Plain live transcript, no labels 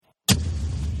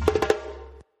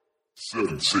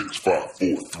Seven, 6, 5,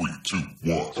 4, 3, 2, 1.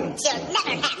 You'll never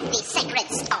have the sacred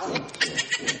stone.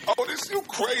 Oh, this you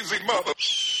crazy mother.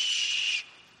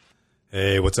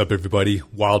 Hey, what's up, everybody?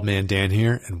 Wildman Dan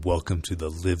here, and welcome to the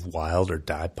Live Wild or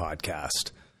Die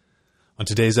podcast. On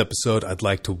today's episode, I'd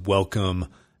like to welcome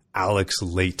Alex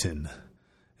Layton.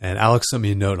 And Alex sent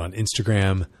me a note on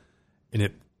Instagram, and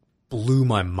it blew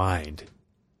my mind.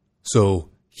 So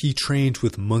he trained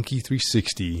with Monkey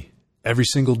 360 every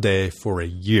single day for a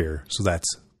year. So that's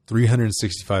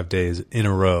 365 days in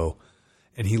a row.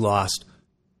 And he lost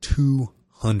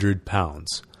 200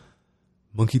 pounds.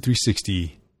 Monkey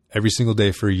 360 every single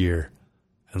day for a year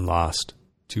and lost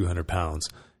 200 pounds.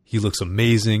 He looks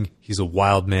amazing. He's a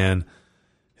wild man.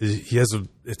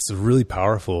 It's a really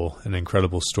powerful and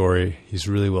incredible story. He's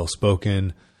really well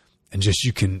spoken, and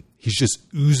he's just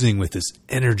oozing with this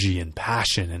energy and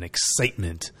passion and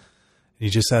excitement.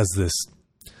 He just has this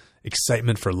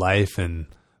excitement for life and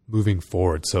moving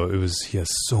forward. So he has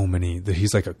so many,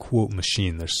 he's like a quote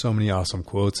machine. There's so many awesome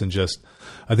quotes, and just,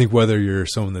 I think whether you're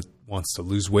someone that wants to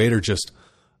lose weight or just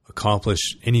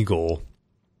accomplish any goal,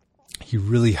 he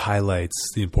really highlights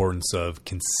the importance of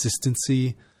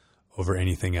consistency over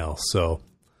anything else. So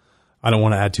I don't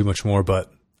want to add too much more,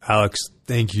 but Alex,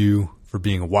 thank you for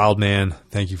being a wild man.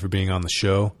 Thank you for being on the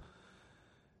show.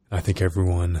 I think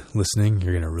everyone listening,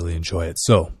 you're going to really enjoy it.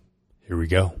 So here we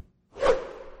go.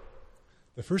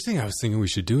 The first thing I was thinking we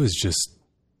should do is just,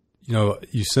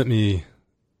 you sent me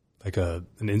like an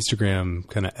Instagram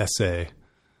kind of essay,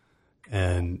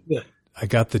 and yeah. I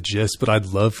got the gist, but I'd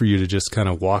love for you to just kind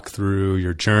of walk through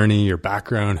your journey, your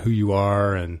background, who you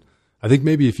are. And I think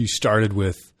maybe if you started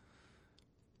with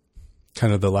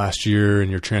kind of the last year and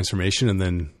your transformation, and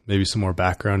then maybe some more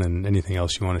background and anything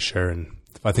else you want to share. And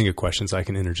if I think of questions, I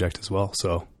can interject as well.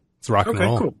 So let's rock and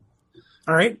roll. Cool.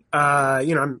 All right.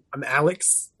 I'm Alex.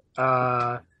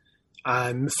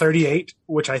 I'm 38,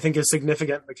 which I think is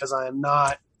significant because I am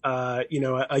not,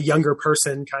 a younger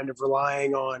person kind of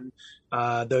relying on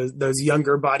those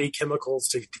younger body chemicals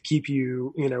to keep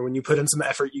you, when you put in some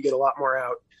effort, you get a lot more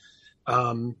out.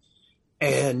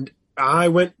 And I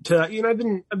went to,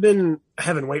 I've been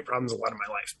having weight problems a lot of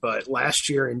my life, but last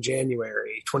year in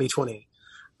January 2020,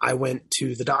 I went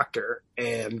to the doctor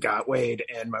and got weighed,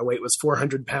 and my weight was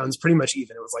 400 pounds, pretty much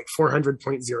even. It was like 400.05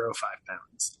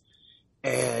 pounds.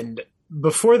 And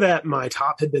before that, my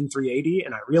top had been 380,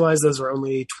 and I realized those were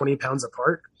only 20 pounds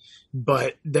apart.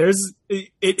 But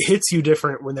it hits you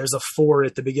different when there's a 4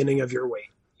 at the beginning of your weight.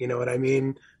 You know what I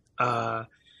mean?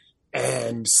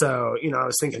 And so, I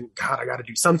was thinking, God, I got to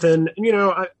do something.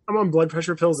 And, I'm on blood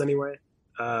pressure pills anyway.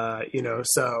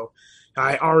 So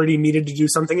I already needed to do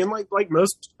something. And like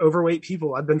most overweight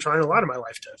people, I've been trying a lot of my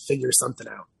life to figure something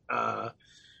out,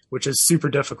 which is super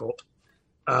difficult.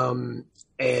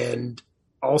 And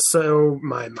also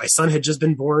my son had just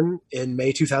been born in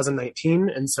May 2019.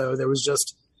 And so there was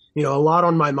just, a lot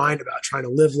on my mind about trying to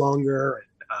live longer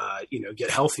and, get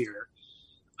healthier.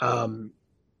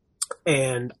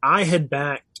 And I had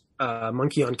backed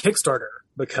Monkey on Kickstarter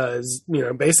because,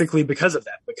 basically because of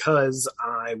that, because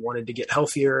I wanted to get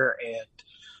healthier.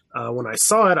 And when I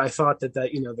saw it, I thought that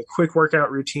the quick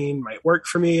workout routine might work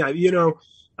for me. I don't know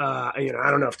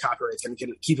if copyright's going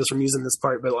to keep us from using this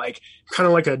part, but kind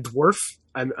of like a dwarf,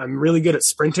 I'm really good at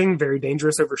sprinting, very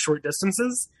dangerous over short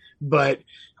distances. But,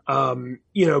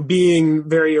 being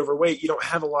very overweight, you don't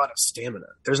have a lot of stamina.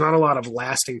 There's not a lot of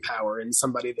lasting power in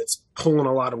somebody that's pulling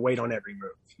a lot of weight on every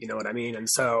move. You know what I mean? And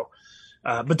so,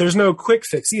 but there's no quick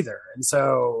fix either. And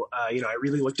so, I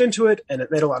really looked into it, and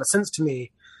it made a lot of sense to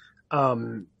me.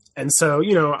 And so,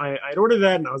 I'd ordered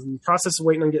that, and I was in the process of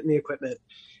waiting on getting the equipment.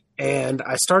 And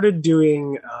I started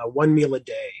doing one meal a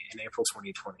day in April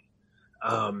 2020.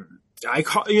 I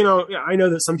know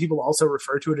that some people also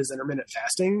refer to it as intermittent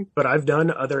fasting, but I've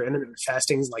done other intermittent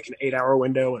fastings, like an 8-hour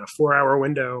window and a 4-hour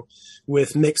window,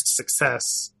 with mixed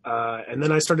success. And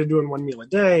then I started doing one meal a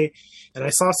day, and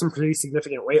I saw some pretty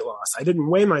significant weight loss. I didn't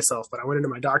weigh myself, but I went into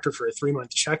my doctor for a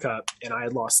 3-month checkup, and I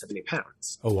had lost 70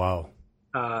 pounds. Oh, wow.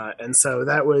 And so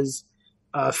that was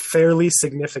fairly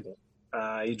significant.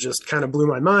 It just kind of blew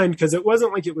my mind because it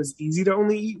wasn't like it was easy to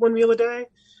only eat one meal a day.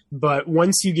 But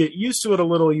once you get used to it a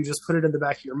little, you just put it in the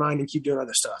back of your mind and keep doing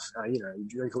other stuff. You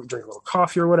drink a little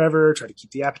coffee or whatever, try to keep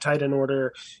the appetite in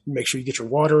order, make sure you get your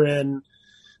water in.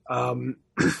 And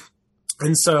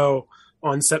so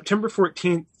on September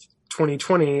 14th,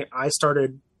 2020, I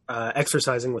started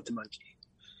exercising with the Monkey.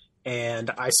 And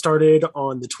I started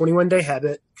on the 21-day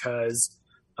habit because,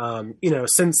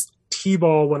 since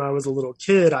T-ball when I was a little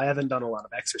kid, I haven't done a lot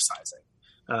of exercising.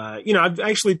 I've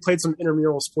actually played some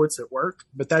intramural sports at work,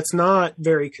 but that's not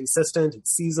very consistent.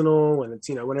 It's seasonal, and it's,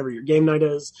 whenever your game night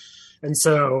is. And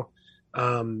so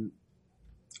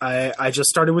I just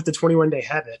started with the 21-day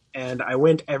habit, and I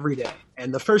went every day.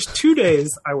 And the first 2 days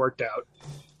I worked out,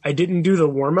 I didn't do the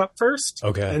warm-up first.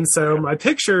 Okay. And so my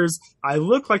pictures, I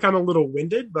look like I'm a little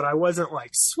winded, but I wasn't like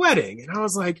sweating. And I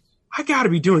was like, I got to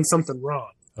be doing something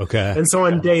wrong. Okay. And so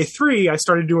on day 3, I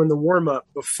started doing the warm-up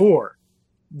before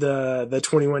the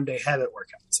 21-day habit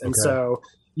workouts. And so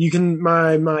you can,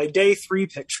 my day 3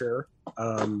 picture,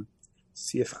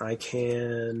 see if I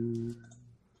can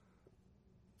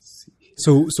see.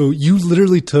 So you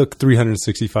literally took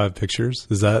 365 pictures.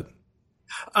 Is that?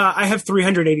 I have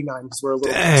 389 because we're a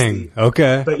little. Dang.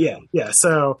 Okay. But yeah.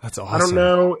 So that's awesome. I don't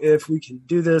know if we can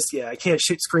do this. Yeah, I can't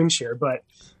screen share, but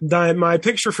my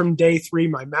picture from day 3,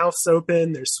 my mouth's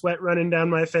open. There's sweat running down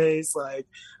my face. Like,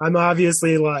 I'm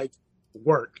obviously like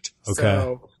worked. Okay.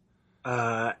 So,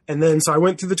 and then so I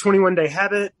went through the 21-day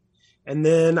habit, and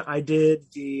then I did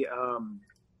the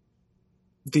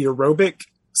aerobic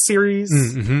series.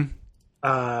 Mm-hmm.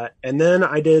 And then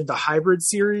I did the hybrid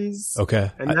series.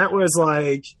 Okay. And that was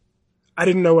like, I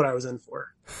didn't know what I was in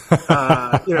for.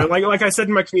 Like I said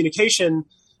in my communication,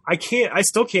 I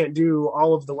still can't do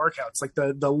all of the workouts. Like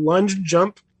the lunge,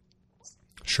 jump,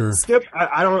 skip.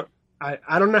 I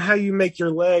don't know how you make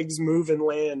your legs move and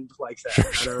land like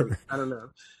that. Sure. I don't know.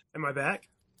 Am I back?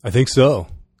 I think so.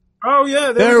 Oh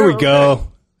yeah. There we go. Okay.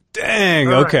 Dang.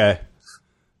 All okay. Right.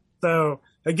 So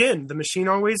again, the machine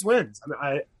always wins.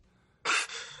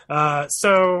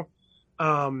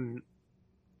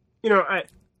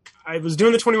 I was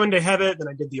doing the 21-day habit, then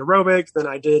I did the aerobic, then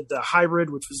I did the hybrid,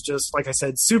 which was just, like I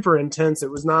said, super intense.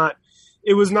 It was not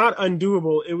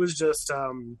undoable. It was just,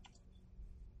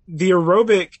 the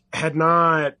aerobic had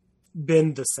not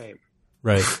been the same.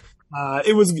 Right.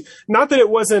 It was not that it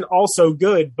wasn't also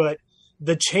good, but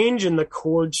the change in the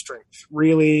cord strength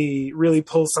really, really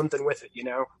pulls something with it,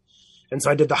 And so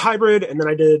I did the hybrid, and then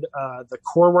I did, the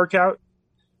core workout.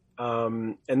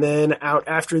 And then out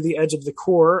after the edge of the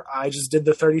core, I just did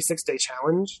the 36-day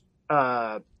challenge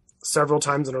several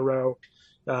times in a row.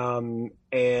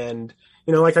 And,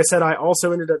 like I said, I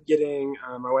also ended up getting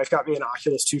my wife got me an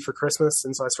Oculus 2 for Christmas.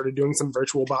 And so I started doing some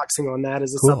virtual boxing on that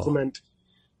as a supplement.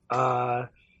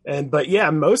 But yeah,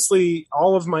 mostly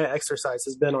all of my exercise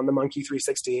has been on the Monkey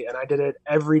 360, and I did it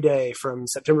every day from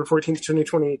September 14th,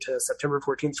 2020 to September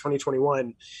 14th,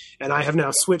 2021. And I have now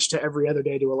switched to every other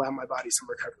day to allow my body some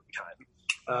recovery time.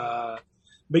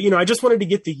 But I just wanted to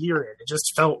get the year in. It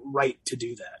just felt right to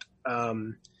do that.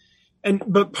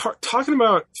 Talking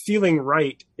about feeling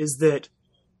right is that,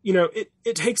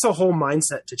 it takes a whole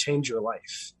mindset to change your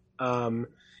life.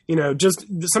 Just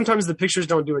sometimes the pictures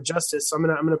don't do it justice. So I'm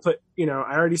gonna put, I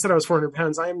already said I was 400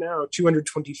 pounds. I am now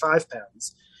 225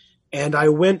 pounds, and I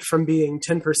went from being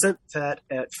 10% fat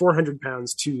at 400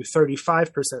 pounds to 35%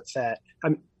 fat.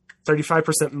 I'm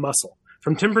 35% muscle.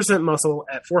 From 10% muscle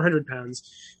at 400 pounds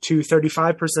to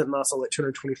 35% muscle at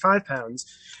 225 pounds,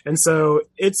 and so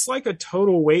it's like a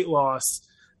total weight loss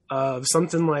of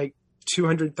something like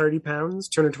 230 pounds,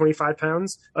 225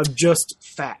 pounds of just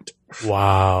fat.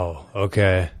 Wow.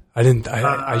 Okay. You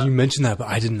mentioned that, but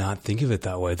I did not think of it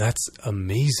that way. That's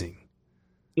amazing.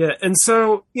 Yeah. And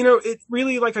so, it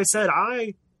really, like I said,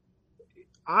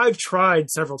 I've tried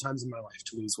several times in my life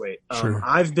to lose weight. Sure.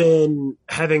 I've been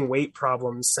having weight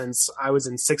problems since I was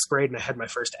in 6th grade and I had my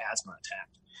first asthma attack.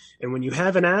 And when you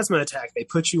have an asthma attack, they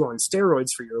put you on steroids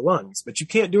for your lungs, but you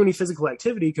can't do any physical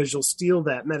activity because you'll steal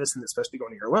that medicine that's supposed to be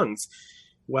going to your lungs.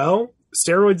 Well,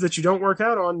 steroids that you don't work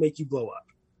out on make you blow up.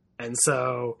 And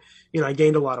so, I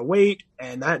gained a lot of weight,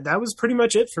 and that was pretty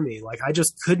much it for me. Like, I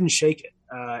just couldn't shake it.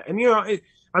 I'm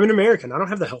an American. I don't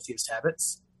have the healthiest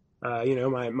habits.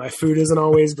 My food isn't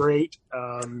always great,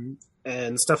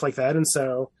 and stuff like that. And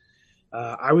so,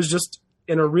 I was just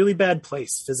in a really bad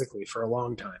place physically for a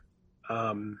long time.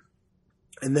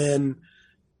 And then,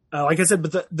 like I said,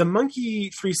 but the Monkey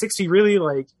 360 really,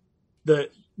 like,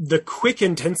 the quick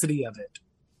intensity of it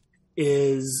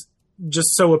is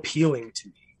just so appealing to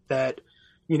me that,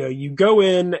 you go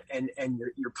in and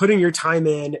you're putting your time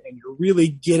in and you're really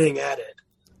getting at it.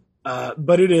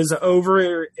 But it is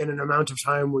over in an amount of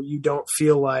time where you don't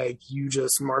feel like you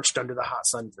just marched under the hot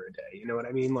sun for a day. You know what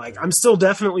I mean? Like, I'm still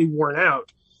definitely worn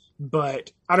out,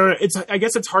 but I don't know. I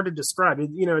guess it's hard to describe.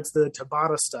 It's the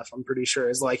Tabata stuff, I'm pretty sure,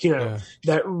 is like,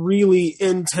 that really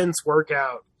intense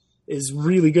workout is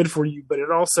really good for you, but it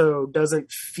also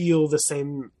doesn't feel the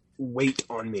same weight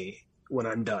on me when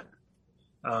I'm done.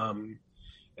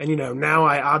 And now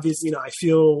I obviously, I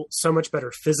feel so much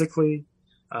better physically.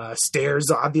 Stairs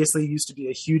obviously used to be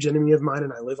a huge enemy of mine,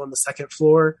 and I live on the second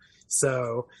floor.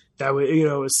 So that would, it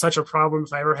was such a problem.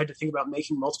 If I ever had to think about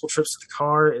making multiple trips to the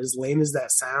car, as lame as that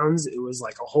sounds, it was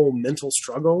like a whole mental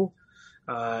struggle.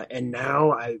 And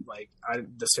now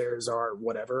the stairs are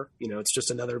whatever, it's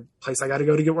just another place I got to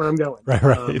go to get where I'm going.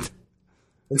 Right.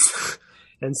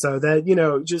 And so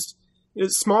that, just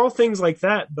small things like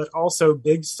that, but also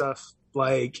big stuff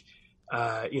like,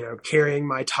 carrying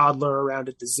my toddler around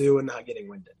at the zoo and not getting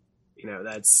winded,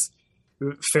 that's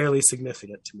fairly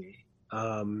significant to me.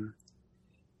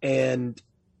 And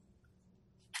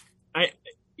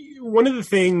one of the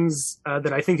things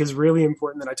that I think is really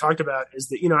important that I talked about is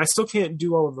that, I still can't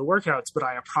do all of the workouts, but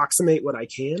I approximate what I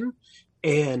can.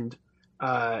 And,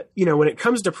 when it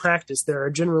comes to practice, there are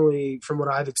generally, from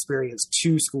what I've experienced,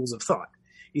 two schools of thought.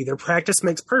 Either practice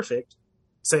makes perfect,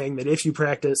 saying that if you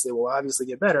practice, it will obviously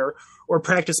get better, or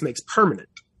practice makes permanent,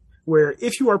 where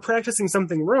if you are practicing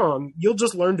something wrong, you'll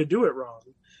just learn to do it wrong,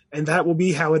 and that will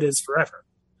be how it is forever.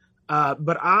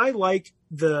 But I like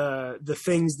the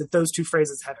things that those two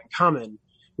phrases have in common,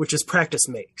 which is practice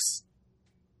makes.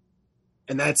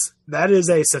 And that is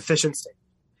a sufficient statement.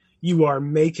 You are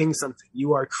making something.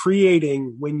 You are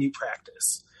creating when you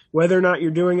practice. Whether or not you're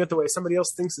doing it the way somebody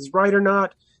else thinks is right or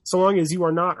not, so long as you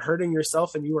are not hurting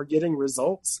yourself and you are getting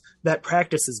results, that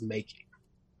practice is making.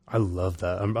 I love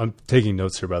that. I'm taking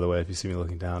notes here, by the way, if you see me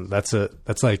looking down. That's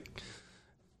like,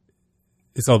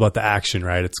 it's all about the action,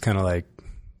 right? It's kind of like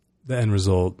the end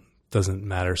result doesn't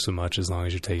matter so much as long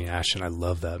as you're taking action. I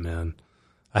love that, man.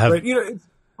 But, it's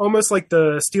almost like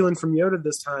the stealing from Yoda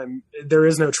this time. There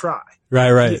is no try.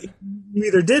 Right. You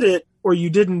either did it or you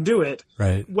didn't do it.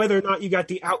 Right. Whether or not you got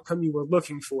the outcome you were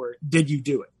looking for, did you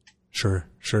do it? Sure.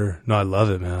 No, I love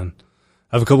it, man.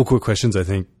 I have a couple quick questions I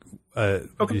think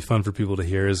would be fun for people to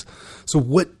hear is, so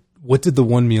what did the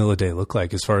one meal a day look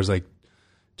like as far as like,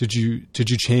 did you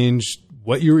change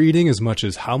what you were eating as much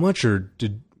as how much, or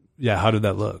how did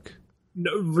that look?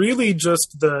 No, really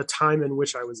just the time in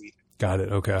which I was eating. Got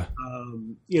it. Okay.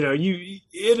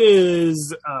 It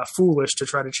is foolish to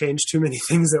try to change too many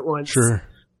things at once. Sure.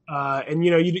 And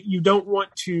you don't want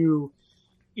to,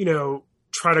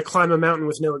 try to climb a mountain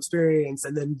with no experience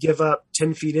and then give up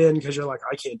 10 feet in because you're like,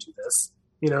 I can't do this.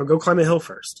 Go climb a hill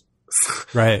first.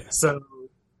 Right. So,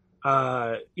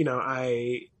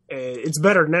 it's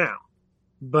better now.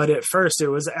 But at first it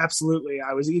was absolutely,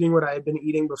 I was eating what I had been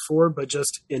eating before, but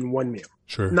just in one meal.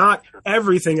 Sure. Not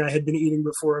everything I had been eating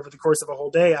before over the course of a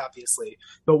whole day, obviously,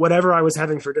 but whatever I was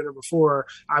having for dinner before,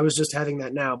 I was just having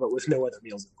that now, but with no other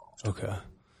meals involved. Okay.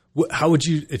 How would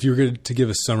you, if you were going to give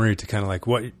a summary to kind of like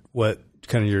what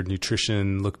kind of your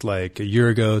nutrition looked like a year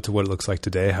ago to what it looks like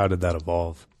today, how did that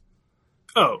evolve?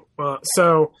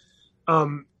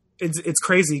 It's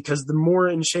crazy because the more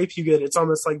in shape you get, it's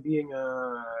almost like being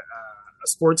a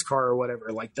sports car or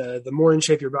whatever. Like the more in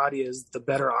shape your body is, the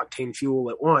better octane fuel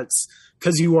it wants,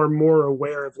 because you are more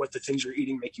aware of what the things you're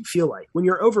eating make you feel like. When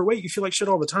you're overweight, you feel like shit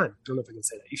all the time. I don't know if I can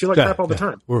say that. You feel like crap all the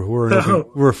time.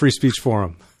 We're a free speech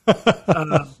forum.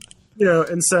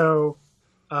 And so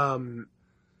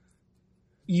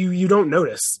you don't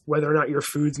notice whether or not your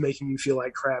food's making you feel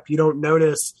like crap. You don't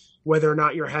notice whether or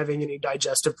not you're having any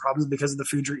digestive problems because of the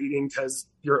food you're eating, because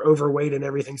you're overweight and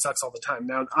everything sucks all the time.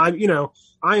 Now, I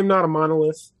am not a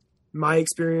monolith. My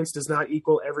experience does not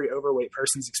equal every overweight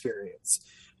person's experience.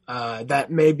 That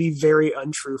may be very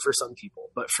untrue for some people,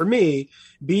 but for me,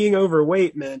 being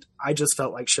overweight meant I just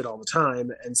felt like shit all the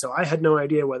time. And so I had no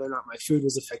idea whether or not my food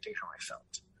was affecting how I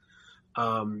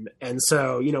felt. And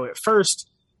so, at first,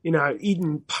 I've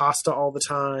eaten pasta all the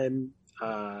time,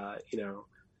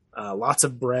 lots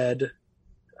of bread,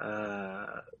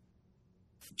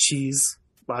 cheese,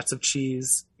 lots of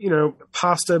cheese,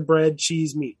 pasta, bread,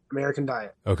 cheese, meat, American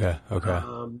diet. Okay.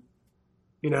 I'm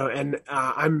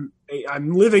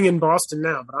living in Boston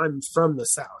now, but I'm from the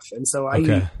South. And so I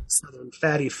eat Southern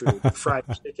fatty food, fried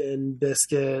chicken,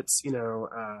 biscuits,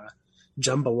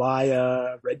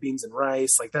 jambalaya, red beans and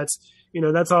rice. Like that's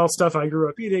all stuff I grew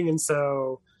up eating. And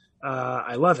so,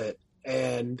 I love it.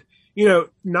 And,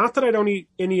 not that I don't eat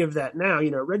any of that now,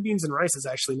 red beans and rice is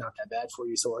actually not that bad for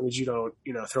you so long as you don't,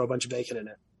 throw a bunch of bacon in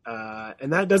it.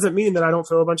 And that doesn't mean that I don't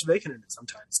throw a bunch of bacon in it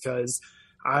sometimes, because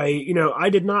I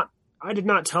did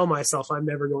not tell myself I'm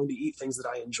never going to eat things that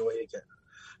I enjoy again.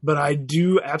 But I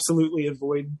do absolutely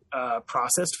avoid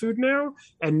processed food now,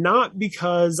 and not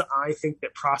because I think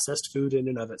that processed food in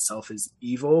and of itself is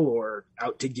evil or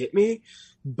out to get me,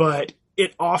 but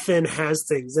it often has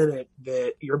things in it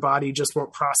that your body just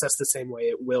won't process the same way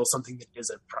it will something that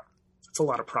isn't. It's a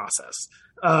lot of process.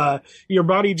 Your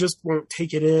body just won't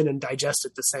take it in and digest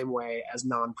it the same way as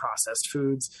non-processed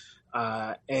foods.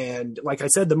 And like I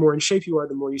said, the more in shape you are,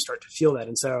 the more you start to feel that.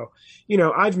 And so, you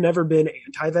know, I've never been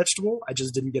anti-vegetable. I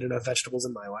just didn't get enough vegetables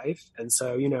in my life. And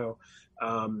so, you know,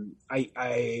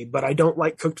 but I don't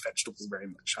like cooked vegetables very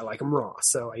much. I like them raw.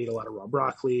 So I eat a lot of raw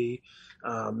broccoli.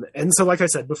 And so, like I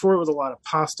said, before it was a lot of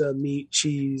pasta, meat,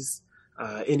 cheese,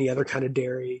 any other kind of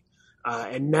dairy.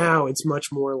 And now it's much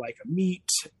more like a meat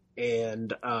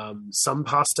and some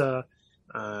pasta.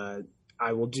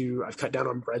 I've cut down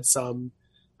on bread some.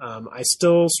 I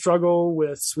still struggle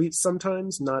with sweets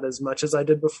sometimes, not as much as I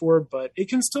did before, but it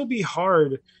can still be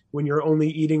hard when you're only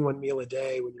eating one meal a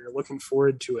day, when you're looking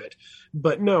forward to it.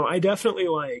 But no, I definitely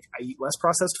I eat less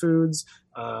processed foods.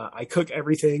 I cook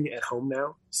everything at home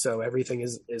now. So everything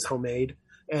is homemade.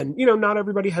 And, you know, not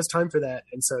everybody has time for that.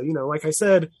 And so, you know, like I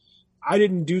said, I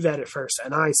didn't do that at first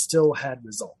and I still had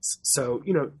results. So,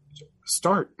 you know,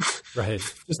 start. Right.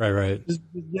 Just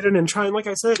get in and try. And like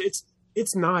I said,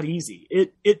 it's not easy.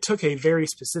 It took a very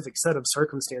specific set of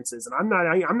circumstances. And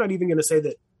I'm not even going to say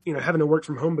that, you know, having to work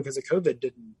from home because of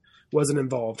COVID wasn't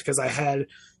involved, because I had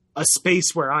a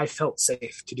space where I felt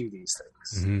safe to do these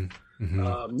things. Mm-hmm.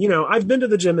 Mm-hmm. You know, I've been to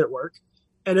the gym at work,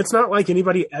 and it's not like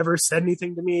anybody ever said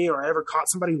anything to me or I ever caught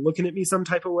somebody looking at me some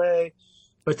type of way,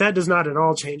 but that does not at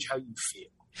all change how you feel.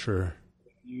 Sure.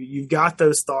 You've got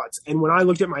those thoughts. And when I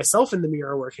looked at myself in the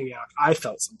mirror working out, I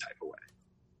felt some type of way.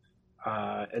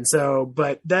 And so,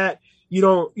 but that you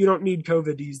don't need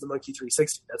COVID to use the Monkey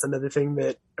 360. That's another thing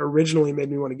that originally made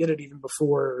me want to get it even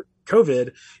before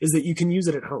COVID, is that you can use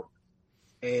it at home,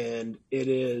 and it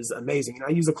is amazing. And I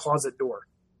use a closet door.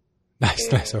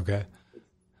 Nice. Okay.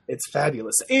 It's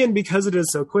fabulous. And because it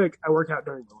is so quick, I work out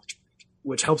during the lunch break,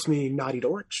 which helps me not eat a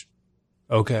lunch.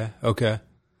 Okay.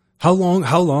 How long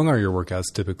are your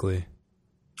workouts typically?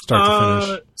 Start to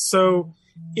finish? So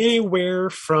anywhere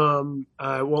from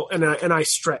and I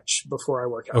stretch before I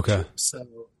work out. Okay. Too.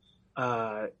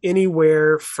 So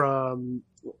anywhere from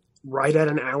right at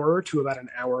an hour to about an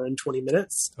hour and 20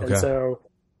 minutes. Okay. And so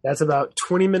that's about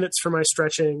 20 minutes for my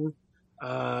stretching,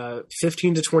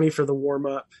 15 to 20 for the warm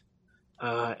up,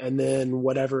 and then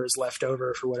whatever is left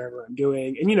over for whatever I'm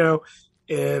doing. And, you know,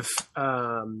 if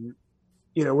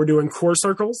you know, we're doing core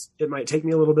circles, it might take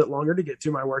me a little bit longer to get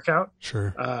through my workout.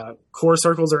 Sure. Core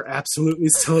circles are absolutely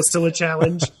still a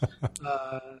challenge.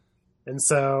 And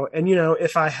so, and you know,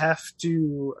 if I have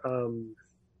to,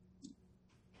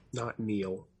 not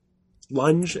kneel,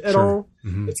 lunge at all,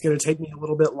 mm-hmm. It's going to take me a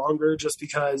little bit longer, just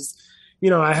because, you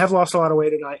know, I have lost a lot of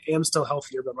weight and I am still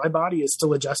healthier, but my body is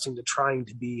still adjusting to trying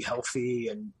to be healthy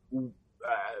and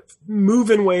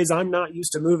move in ways I'm not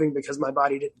used to moving, because my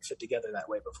body didn't fit together that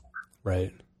way before.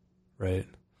 Right.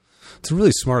 It's a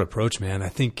really smart approach, man. I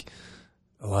think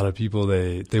a lot of people,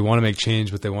 they want to make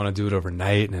change, but they want to do it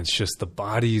overnight. And it's just the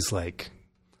body's like,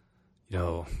 you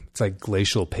know, it's like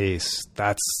glacial pace.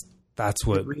 That's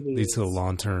what really leads to the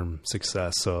long-term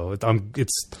success. So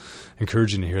it's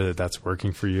encouraging to hear that that's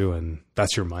working for you and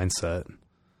that's your mindset.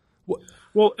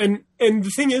 Well, and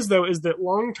the thing is, though, is that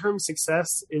long-term success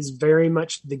is very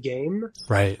much the game.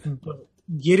 Right. But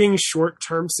getting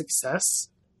short-term success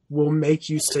will make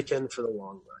you stick in for the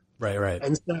long run. Right.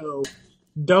 And so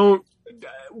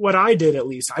what I did, at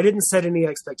least, I didn't set any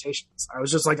expectations. I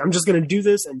was just like, I'm just going to do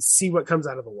this and see what comes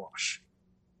out of the wash.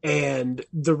 And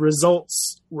the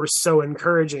results were so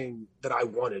encouraging that I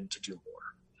wanted to do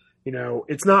more. You know,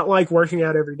 it's not like working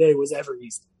out every day was ever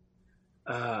easy.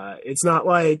 It's not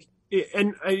like,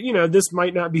 and you know, this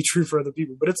might not be true for other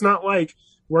people, but it's not like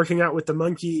working out with the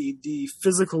monkey, the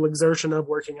physical exertion of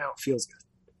working out feels good.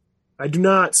 I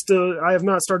have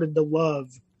not started to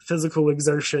love physical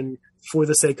exertion for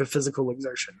the sake of physical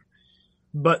exertion,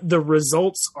 but the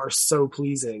results are so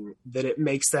pleasing that it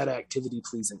makes that activity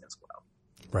pleasing as well.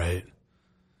 Right.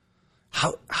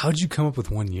 How'd you come up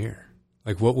with 1 year?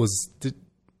 Like,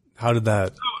 how did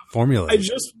that formulate?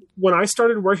 When I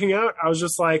started working out, I was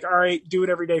just like, all right, do it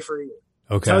every day for a year.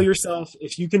 Okay. Tell yourself,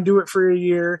 if you can do it for a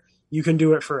year, you can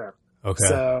do it forever. Okay.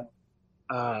 So,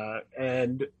 I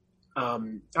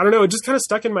don't know, it just kind of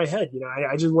stuck in my head. You know,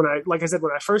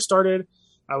 when I first started,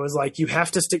 I was like, you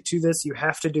have to stick to this. You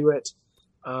have to do it.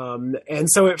 And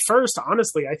so at first,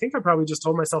 honestly, I think I probably just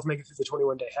told myself, make it through the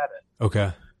 21-day habit.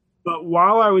 Okay. But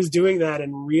while I was doing that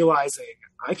and realizing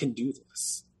I can do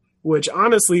this, which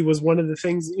honestly was one of the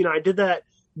things, you know, I did that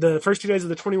the first 2 days of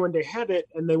the 21-day habit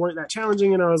and they weren't that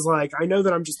challenging. And I was like, I know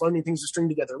that I'm just learning things to string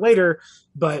together later,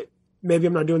 but maybe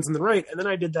I'm not doing something right. And then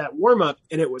I did that warm up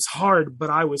and it was hard, but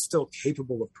I was still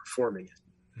capable of performing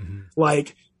it. Mm-hmm.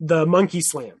 Like the monkey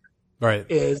slam. Right.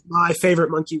 Is my favorite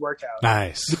monkey workout.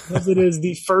 Nice. Because it is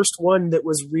the first one that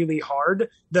was really hard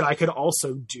that I could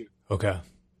also do. Okay.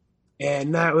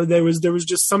 And there was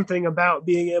just something about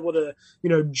being able to,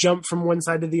 jump from one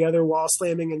side to the other while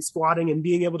slamming and squatting, and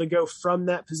being able to go from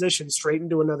that position straight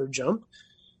into another jump.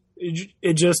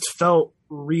 It just felt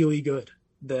really good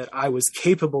that I was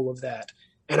capable of that,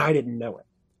 and I didn't know it.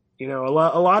 A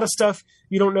lot of stuff,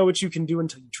 you don't know what you can do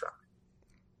until you try.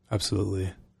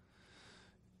 Absolutely.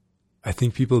 I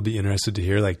think people would be interested to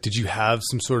hear, like, did you have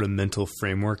some sort of mental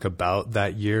framework about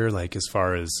that year? Like, as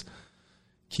far as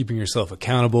keeping yourself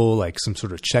accountable, like some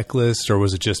sort of checklist, or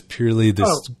was it just purely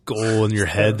this goal in your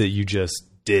head that you just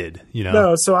did,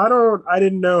 No, so I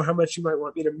didn't know how much you might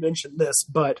want me to mention this,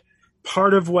 but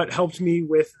part of what helped me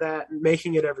with that and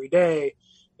making it every day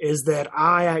is that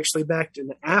I actually backed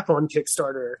an app on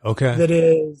Kickstarter that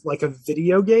is like a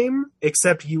video game,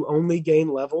 except you only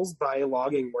gain levels by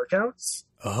logging workouts.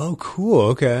 Oh, cool.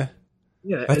 Okay.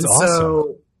 Yeah. That's awesome.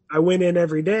 So I went in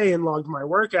every day and logged my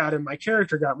workout, and my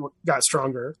character got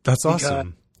stronger. That's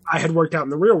awesome. I had worked out in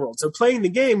the real world. So playing the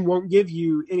game won't give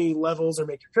you any levels or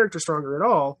make your character stronger at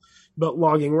all, but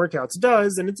logging workouts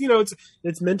does. And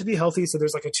it's meant to be healthy. So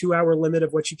there's like a 2-hour limit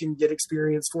of what you can get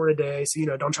experience for a day.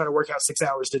 So, don't try to work out 6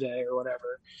 hours today or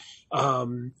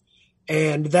whatever.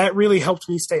 And that really helped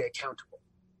me stay accountable.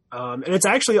 And it's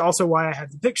actually also why I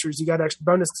had the pictures. You got extra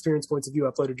bonus experience points if you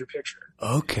uploaded your picture.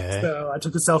 Okay. So I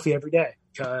took a selfie every day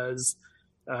because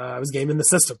I was gaming the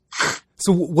system.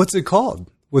 So what's it called?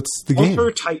 What's the game?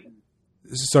 Alter Titan.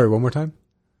 Sorry, one more time.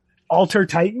 Alter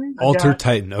Titan. Alter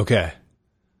Titan. Okay.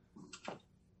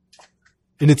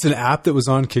 And it's an app that was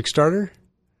on Kickstarter?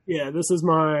 Yeah, this is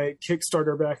my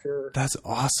Kickstarter backer. That's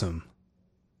awesome.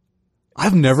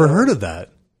 I've never heard of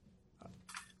that.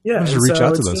 Yeah. I should reach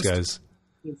out to those guys.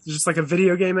 It's just like a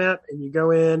video game app, and you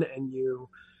go in and you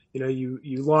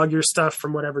log your stuff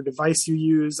from whatever device you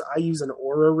use. I use an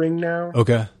Aura Ring now.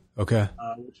 Okay.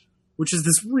 Which is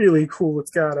this really cool. It's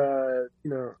got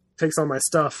takes all my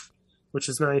stuff, which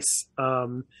is nice.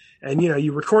 And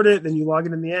you record it, then you log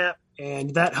it in the app,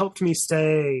 and that helped me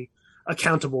stay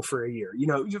accountable for a year.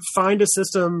 You find a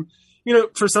system.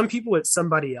 For some people, it's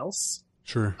somebody else.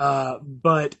 Sure.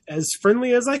 But as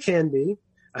friendly as I can be,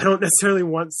 I don't necessarily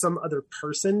want some other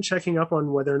person checking up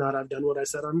on whether or not I've done what I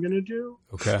said I'm going to do.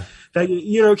 Okay. That,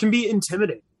 can be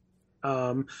intimidating,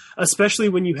 especially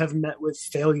when you have met with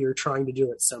failure trying to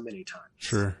do it so many times.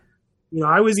 Sure.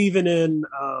 I was even in,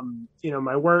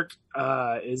 my work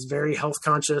is very health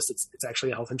conscious. It's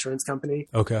actually a health insurance company.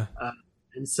 Okay.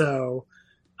 And so,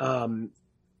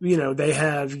 they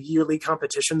have yearly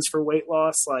competitions for weight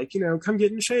loss, like, come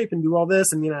get in shape and do all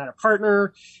this. And, I had a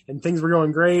partner and things were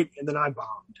going great. And then I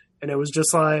bombed. And it was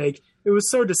just like, it was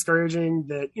so discouraging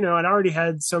that, I'd already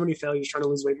had so many failures trying to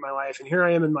lose weight in my life. And here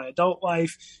I am in my adult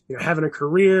life, having a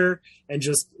career, and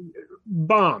just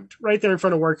bombed right there in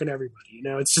front of work and everybody.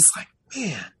 It's just like,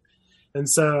 man. And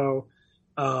so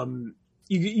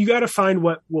you got to find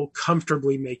what will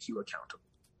comfortably make you accountable.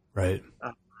 Right.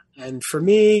 And for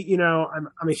me,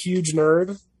 I'm a huge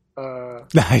nerd.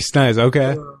 Nice.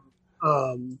 Okay.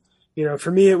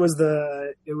 For me, it was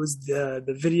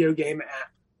the video game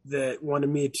app that wanted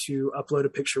me to upload a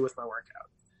picture with my workout.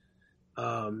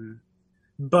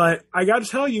 But I got to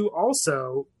tell you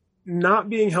also, not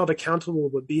being held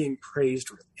accountable, but being praised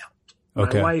really helped.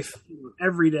 My wife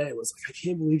every day was like, I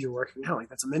can't believe you're working out. Like,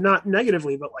 that's not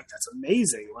negatively, but like, that's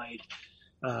amazing. Like,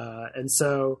 and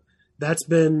so that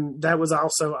was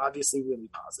also obviously really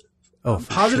positive.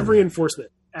 Positive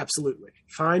reinforcement. Absolutely.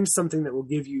 Find something that will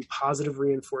give you positive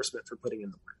reinforcement for putting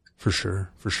in the work. For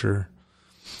sure.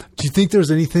 Do you think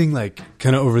there's anything, like,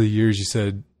 kind of over the years, you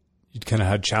said you'd kind of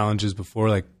had challenges before,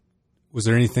 like, was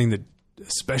there anything that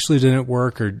especially didn't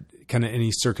work, or kind of any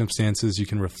circumstances you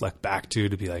can reflect back to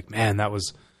be like, man, that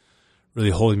was really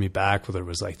holding me back, whether it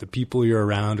was like the people you're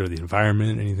around or the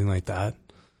environment, anything like that?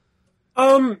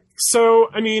 So,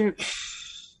 I mean,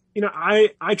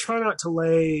 I try not to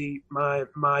lay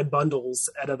my bundles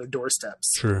at other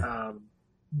doorsteps. Sure.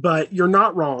 But you're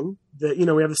not wrong that,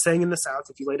 we have a saying in the South,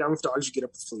 if you lay down with dogs, you get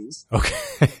up with fleas. Okay.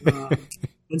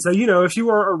 And so, if you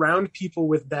are around people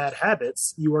with bad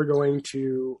habits, you are going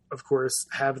to, of course,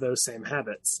 have those same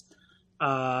habits.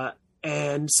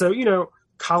 And so,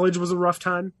 college was a rough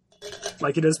time,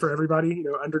 like it is for everybody.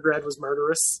 Undergrad was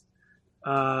murderous.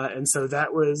 And so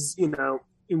that was,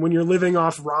 when you're living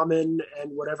off ramen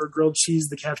and whatever grilled cheese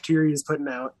the cafeteria is putting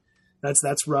out,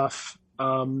 that's rough.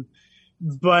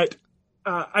 But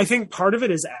I think part of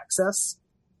it is access.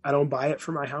 I don't buy it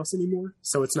for my house anymore,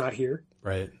 so it's not here.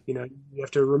 Right. You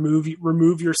have to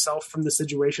remove yourself from the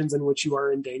situations in which you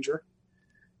are in danger.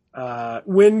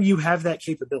 When you have that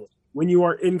capability, when you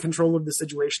are in control of the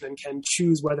situation and can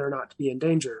choose whether or not to be in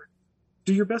danger,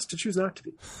 do your best to choose not to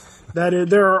be.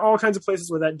 There are all kinds of places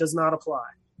where that does not apply,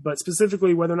 but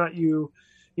specifically whether or not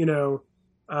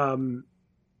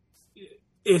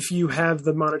if you have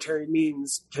the monetary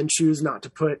means, can choose not to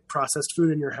put processed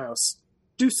food in your house,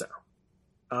 do so.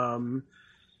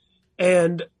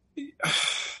 And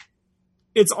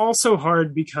it's also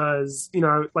hard because,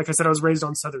 like I said, I was raised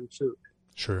on Southern food.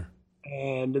 Sure.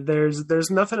 And there's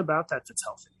nothing about that that's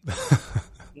healthy.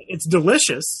 It's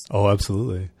delicious. Oh,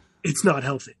 absolutely. It's not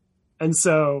healthy. And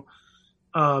so,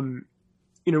 when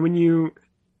you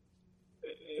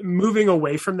moving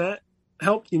away from that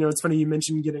helped, it's funny you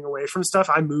mentioned getting away from stuff.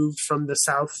 I moved from the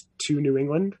South to New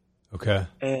England. Okay.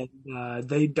 And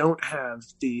they don't have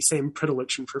the same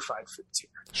predilection for fried foods here.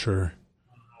 Sure.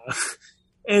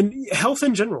 And health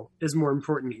in general is more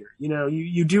important here.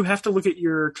 You do have to look at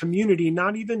your community,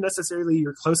 not even necessarily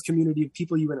your close community of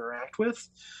people you interact with,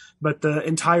 but the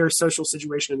entire social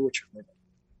situation in which you're living.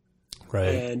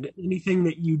 Right. And anything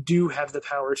that you do have the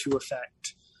power to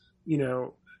affect,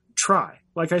 try.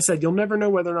 Like I said, you'll never know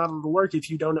whether or not it'll work if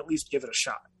you don't at least give it a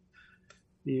shot.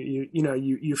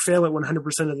 You fail at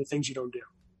 100% of the things you don't do.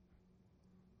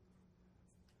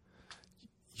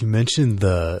 You mentioned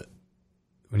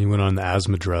when you went on the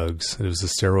asthma drugs, it was the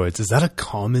steroids. Is that a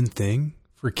common thing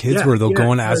for kids where they'll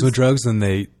go on asthma drugs and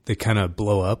they kind of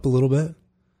blow up a little bit?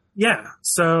 Yeah.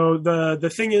 So the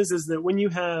thing is that when you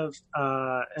have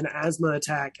an asthma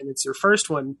attack and it's your first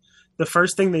one, the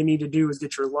first thing they need to do is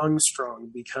get your lungs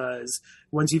strong, because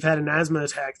once you've had an asthma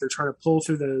attack, they're trying to pull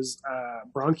through those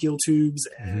bronchial tubes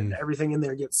and everything in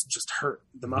there gets just hurt.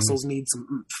 The muscles need some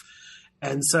oomph.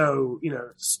 And so,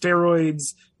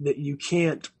 steroids that you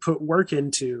can't put work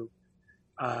into,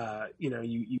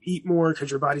 you eat more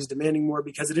because your body's demanding more,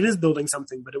 because it is building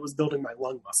something, but it was building my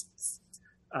lung muscles.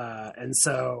 And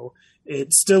so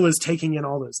it still is taking in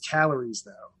all those calories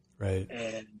though. Right.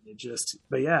 And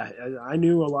but yeah, I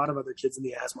knew a lot of other kids in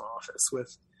the asthma office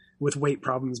with weight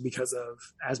problems because of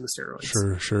asthma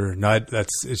steroids. Sure. No,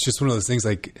 it's just one of those things,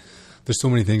 like there's so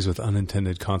many things with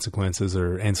unintended consequences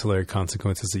or ancillary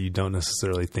consequences that you don't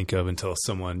necessarily think of until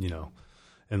someone,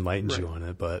 enlightens you on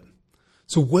it. But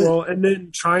so what? Well, and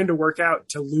then trying to work out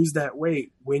to lose that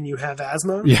weight when you have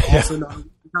asthma, also not a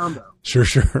combo.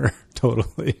 Sure.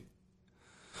 Totally.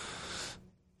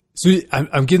 So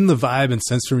I'm getting the vibe and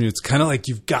sense from you. It's kind of like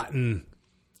you're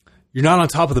not on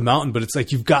top of the mountain, but it's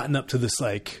like you've gotten up to this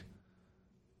like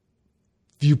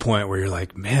viewpoint where you're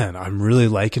like, man, I'm really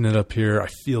liking it up here. I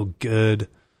feel good.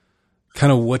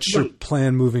 Kind of what's your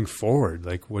plan moving forward?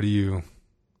 Like, what do you...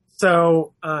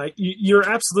 So you're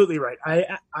absolutely right.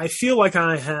 I feel like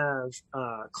I have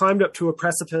climbed up to a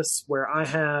precipice where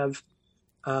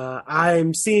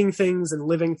I'm seeing things and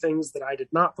living things that I did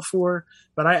not before,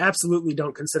 but I absolutely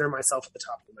don't consider myself at the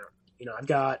top of the mountain. I've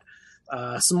got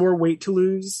some more weight to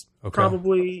lose,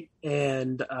 probably,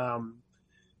 and I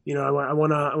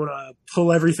want to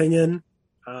pull everything in,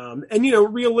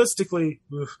 and realistically,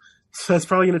 that's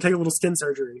probably going to take a little skin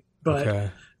surgery,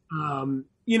 but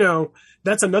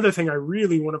that's another thing I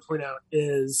really want to point out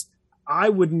is I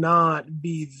would not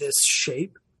be this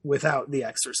shape without the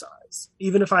exercise.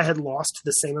 Even if I had lost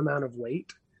the same amount of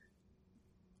weight,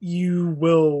 you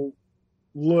will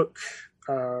look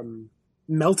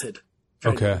melted.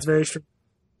 Okay. It's very true.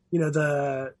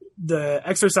 The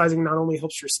exercising not only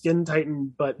helps your skin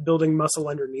tighten, but building muscle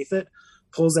underneath it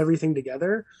pulls everything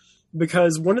together.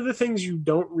 Because one of the things you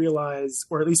don't realize,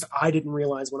 or at least I didn't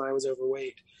realize when I was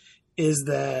overweight, is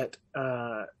that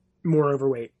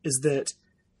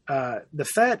the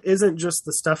fat isn't just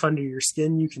the stuff under your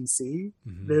skin you can see.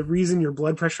 Mm-hmm. The reason your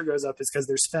blood pressure goes up is because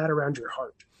there's fat around your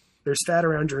heart. There's fat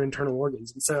around your internal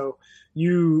organs. And so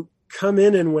you come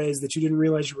in ways that you didn't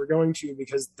realize you were going to,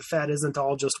 because the fat isn't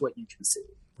all just what you can see.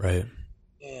 Right.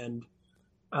 And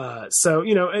so,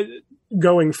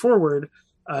 going forward,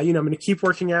 I'm going to keep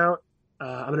working out.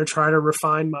 I'm going to try to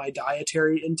refine my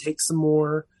dietary intake some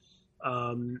more.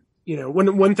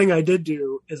 One thing I did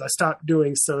do is I stopped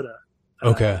doing soda.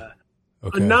 Okay.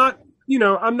 I'm not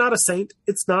a saint.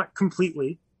 It's not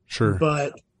completely. Sure.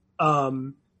 But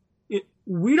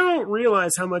we don't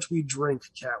realize how much we drink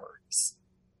calories.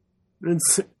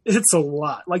 It's a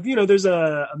lot. Like, there's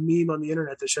a meme on the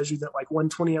internet that shows you that like 1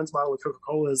 20-ounce bottle of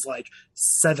Coca-Cola is like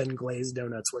 7 glazed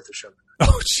donuts worth of sugar.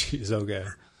 Oh, jeez. Okay.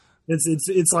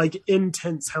 It's like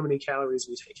intense how many calories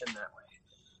we take in that way.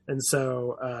 And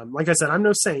so, like I said, I'm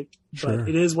no saint, but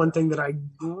it is one thing that I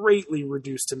greatly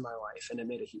reduced in my life, and it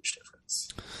made a huge difference.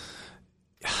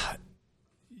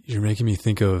 You're making me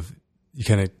think of, you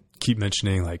kind of keep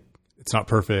mentioning like, it's not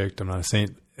perfect, I'm not a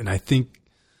saint. And I think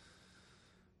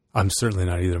I'm certainly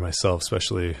not either myself,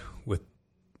 especially with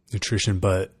nutrition,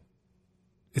 but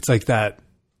it's like that.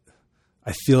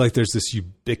 I feel like there's this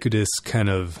ubiquitous kind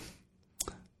of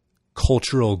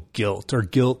cultural guilt or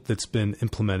guilt that's been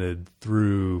implemented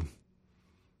through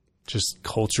just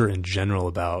culture in general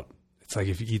about, it's like,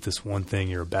 if you eat this one thing,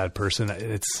 you're a bad person.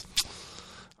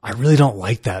 I really don't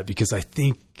like that, because I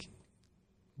think,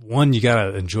 one, you got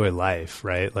to enjoy life,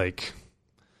 right? Like,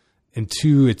 and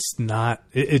two, it's not,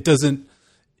 it doesn't,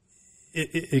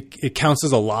 it counts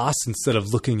as a loss instead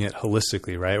of looking at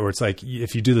holistically, right? Where it's like,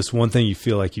 if you do this one thing, you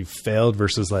feel like you failed,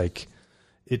 versus like,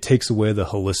 it takes away the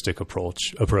holistic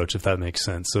approach, if that makes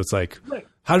sense. So it's like, right.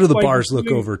 How do the bars look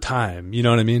over time? You know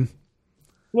what I mean?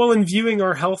 Well, and viewing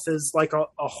our health as like a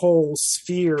whole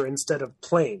sphere instead of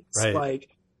planes. Right. Like,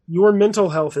 your mental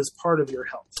health is part of your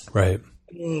health. Right.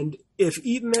 And if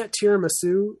eating that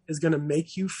tiramisu is going to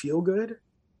make you feel good,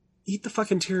 eat the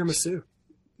fucking tiramisu.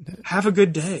 Have a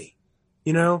good day.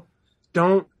 You know,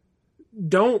 don't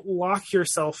lock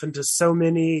yourself into so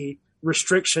many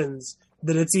restrictions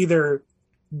that it's either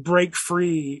break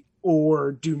free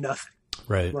or do nothing.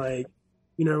 Right. Like,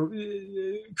 you know,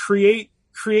 create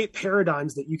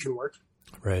paradigms that you can work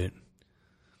in. Right.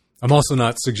 I'm also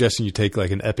not suggesting you take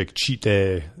like an epic cheat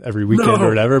day every weekend or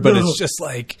whatever, but it's just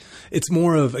like, it's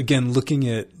more of, again, look at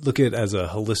it as a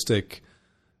holistic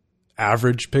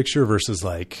average picture versus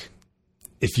like,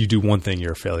 if you do one thing,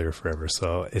 you're a failure forever.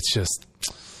 So it's just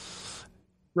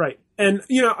right. And,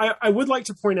 you know, I would like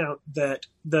to point out that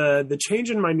the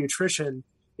change in my nutrition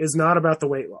is not about the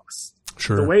weight loss.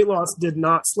 Sure. The weight loss did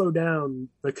not slow down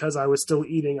because I was still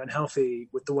eating unhealthy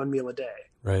with the one meal a day.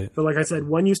 Right. But like I said,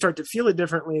 one, you start to feel it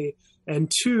differently,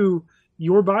 and two,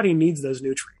 your body needs those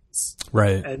nutrients.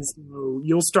 Right. And so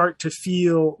you'll start to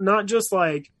feel not just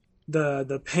like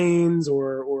the pains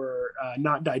or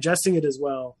not digesting it as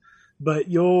well,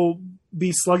 but you'll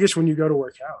be sluggish when you go to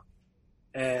work out,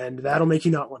 and that'll make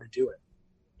you not want to do it.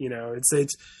 You know,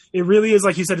 it really is,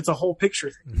 like you said, it's a whole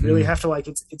picture thing. You really have to, like,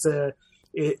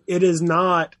 it is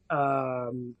not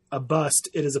a bust.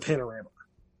 It is a panorama.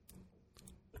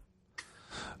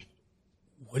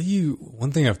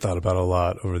 One thing I've thought about a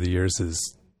lot over the years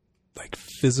is like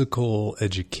physical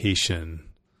education,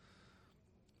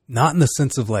 not in the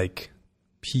sense of like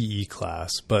PE class,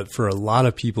 but for a lot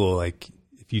of people, like,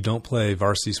 if you don't play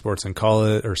varsity sports in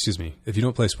college, or if you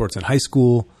don't play sports in high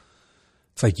school,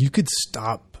 it's like you could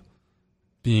stop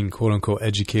being quote unquote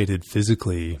educated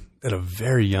physically at a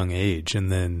very young age.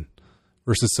 And then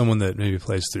versus someone that maybe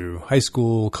plays through high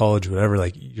school, college, whatever,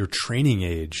 like your training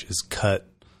age is cut.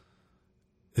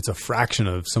 It's a fraction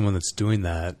of someone that's doing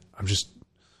that. I'm just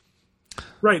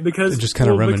right, because I'm just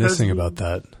kind of reminiscing about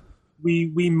that.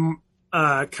 We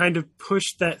kind of push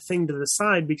that thing to the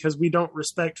side because we don't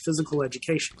respect physical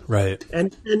education. Right.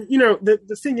 And you know,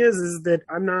 the thing is that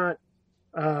I'm not,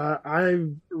 I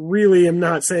really am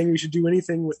not saying we should do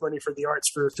anything with money for the arts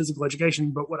for physical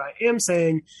education. But what I am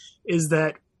saying is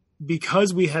that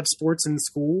because we have sports in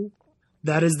school,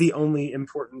 that is the only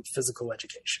important physical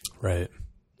education. Right.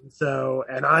 So,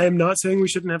 and I am not saying we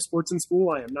shouldn't have sports in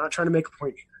school. I am not trying to make a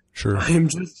point here. Sure. I am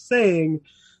just saying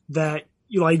that,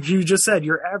 like you just said,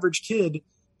 your average kid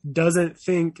doesn't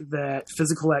think that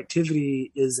physical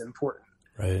activity is important.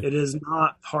 Right. It is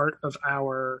not part of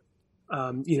our,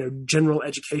 general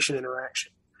education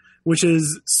interaction, which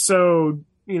is so,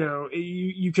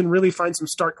 you can really find some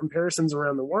stark comparisons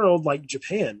around the world, like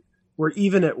Japan, where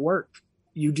even at work,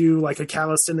 you do like a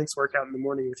calisthenics workout in the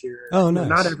morning with your, nice.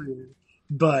 Not everyone.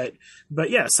 But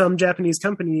yeah, some Japanese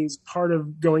companies, part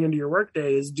of going into your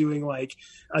workday is doing like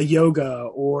a yoga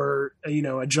or,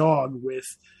 a jog with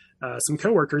some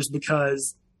coworkers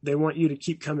because they want you to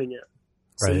keep coming in.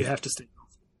 So right. You have to stay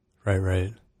Right, healthy.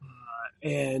 right.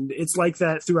 And it's like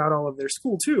that throughout all of their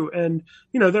school too. And,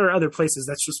 there are other places.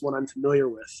 That's just what I'm familiar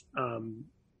with. And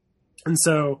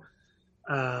so,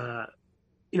 I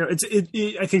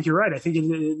think you're right. I think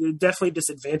it definitely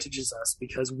disadvantages us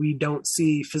because we don't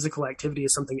see physical activity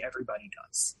as something everybody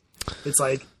does. It's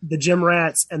like the gym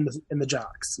rats and the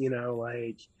jocks,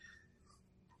 like.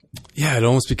 Yeah, it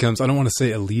almost becomes, I don't want to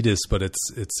say elitist, but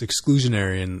it's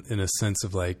exclusionary in a sense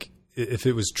of like, if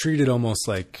it was treated almost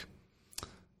like,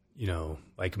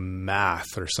 like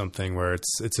math or something where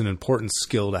it's an important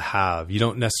skill to have. You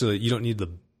don't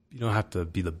have to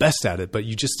be the best at it, but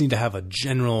you just need to have a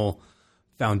general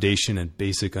foundation and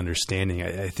basic understanding.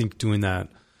 I think doing that,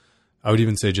 I would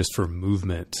even say just for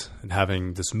movement and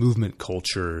having this movement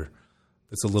culture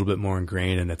that's a little bit more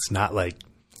ingrained. And it's not like,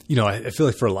 I feel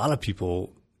like for a lot of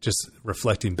people, just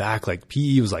reflecting back, like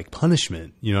PE was like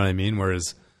punishment, you know what I mean?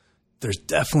 Whereas there's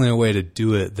definitely a way to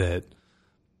do it that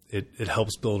it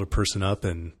helps build a person up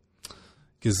and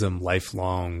gives them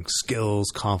lifelong skills,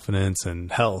 confidence,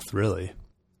 and health, really.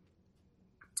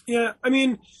 Yeah, I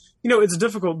mean, it's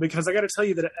difficult because I got to tell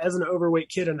you that as an overweight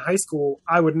kid in high school,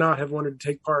 I would not have wanted to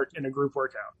take part in a group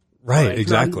workout. Right,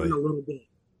 exactly. Not even a little bit.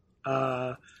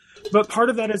 But part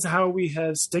of that is how we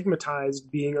have stigmatized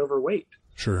being overweight.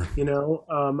 Sure.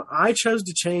 I chose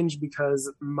to change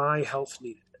because my health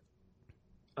needed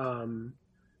it.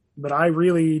 But I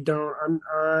really don't.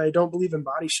 I don't believe in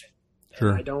body shame.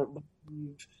 Sure. I don't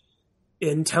believe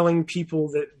in telling people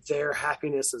that their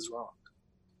happiness is wrong.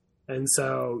 And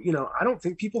so, I don't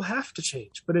think people have to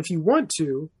change. But if you want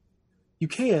to, you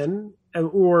can,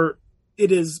 or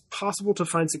it is possible to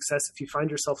find success if you find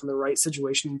yourself in the right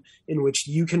situation in which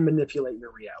you can manipulate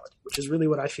your reality, which is really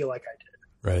what I feel like I did.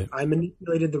 Right. I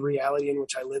manipulated the reality in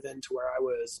which I live in to where I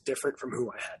was different from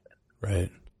who I had been.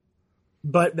 Right.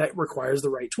 But that requires the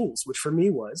right tools, which for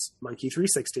me was Monkey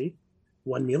 360,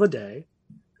 1 meal a day,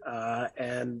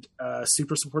 and a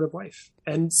super supportive wife.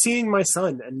 And seeing my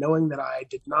son and knowing that I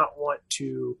did not want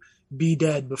to be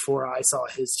dead before I saw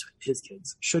his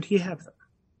kids, should he have them.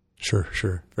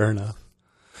 Sure. Fair enough.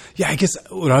 Yeah, I guess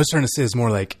what I was trying to say is more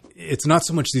like it's not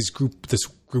so much this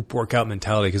group workout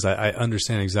mentality, because I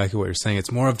understand exactly what you're saying.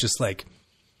 It's more of just like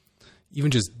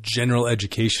even just general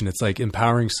education. It's like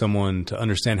empowering someone to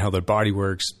understand how their body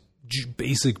works,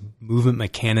 basic movement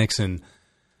mechanics, and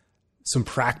some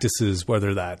practices,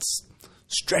 whether that's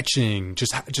stretching,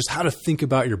 just how to think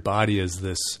about your body as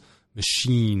this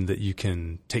machine that you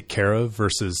can take care of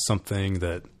versus something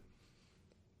that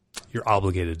you're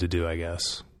obligated to do, I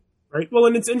guess. Right. Well,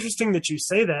 and it's interesting that you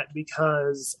say that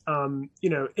because, in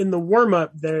the warm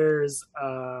up, there's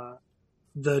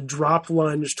the drop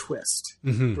lunge twist,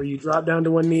 where you drop down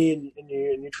to one knee and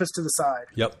you twist to the side.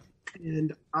 Yep.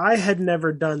 And I had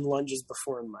never done lunges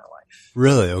before in my life.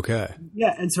 Really? Okay.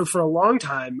 Yeah. And so for a long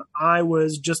time, I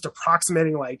was just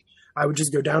approximating, like I would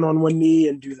just go down on one knee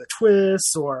and do the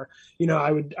twists, or,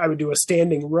 I would do a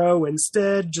standing row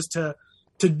instead, just to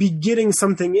be getting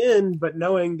something in, but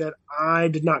knowing that I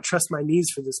did not trust my knees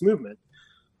for this movement.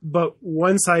 But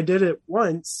once I did it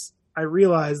once, I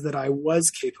realized that I was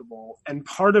capable. And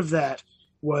part of that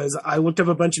was I looked up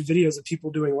a bunch of videos of people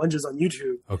doing lunges on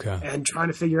YouTube, and trying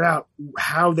to figure out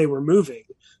how they were moving,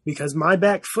 because my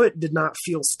back foot did not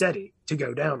feel steady to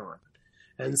go down on.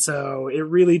 And so it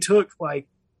really took like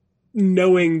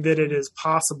knowing that it is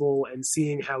possible and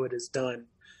seeing how it is done,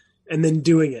 and then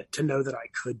doing it to know that I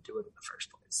could do it in the first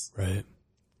place. Right.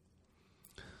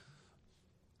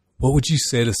 What would you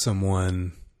say to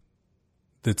someone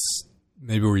that's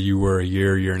maybe where you were a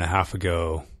year and a half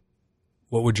ago?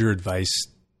 What would your advice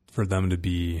for them to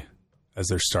be as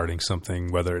they're starting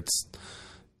something, whether it's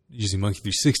using Monkey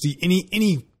 360,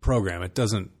 any program, it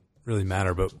doesn't really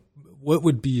matter, but what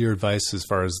would be your advice as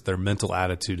far as their mental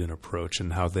attitude and approach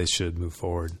and how they should move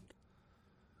forward?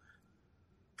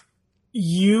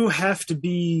 You have to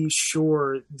be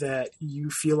sure that you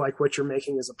feel like what you're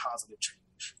making is a positive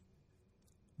change.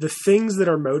 The things that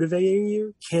are motivating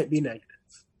you can't be negative.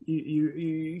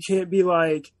 You can't be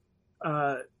like,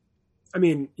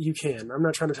 you can. I'm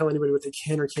not trying to tell anybody what they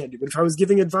can or can't do, but if I was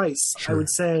giving advice, sure, I would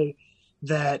say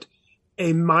that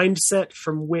a mindset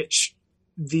from which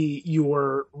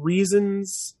your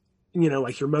reasons,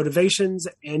 like your motivations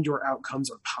and your outcomes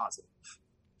are positive.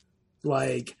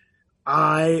 Like,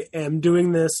 I am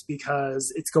doing this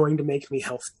because it's going to make me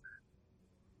healthier.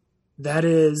 That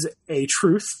is a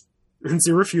truth. It's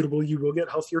irrefutable. You will get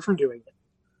healthier from doing it.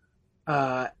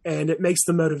 And it makes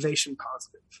the motivation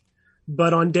positive.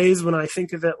 But on days when I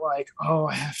think of it like, oh,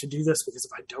 I have to do this because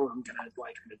if I don't, I'm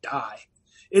going to die.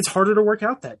 It's harder to work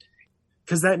out that day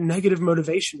because that negative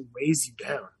motivation weighs you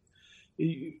down.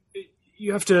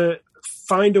 You have to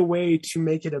find a way to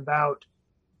make it about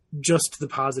just the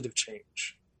positive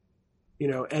change.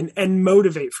 And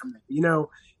motivate from it.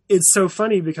 It's so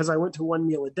funny because I went to 1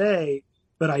 meal a day,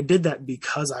 but I did that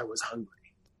because I was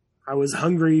hungry. I was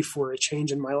hungry for a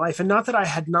change in my life. And not that I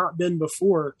had not been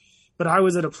before, but I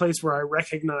was at a place where I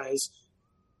recognized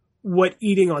what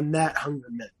eating on that hunger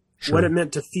meant, sure, what it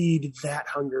meant to feed that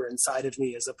hunger inside of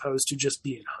me as opposed to just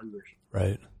being hungry.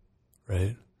 Right.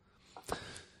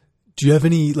 Do you have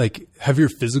any, have your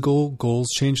physical goals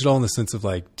changed at all in the sense of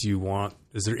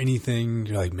is there anything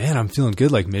you're like, man, I'm feeling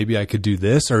good. Like maybe I could do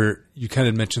this, or you kind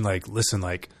of mentioned listen,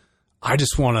 I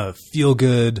just want to feel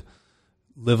good,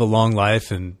 live a long life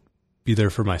and be there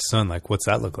for my son. What's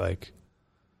that look like?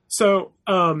 So,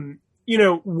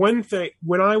 one thing,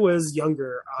 when I was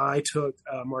younger, I took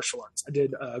martial arts. I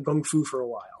did Kung Fu for a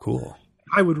while. Cool.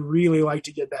 I would really like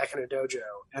to get back in a dojo,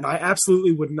 and I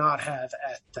absolutely would not have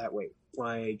at that weight.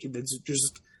 It's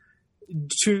just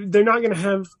they're not going to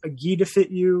have a gi to fit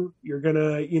you. You're going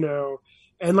to,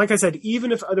 and like I said,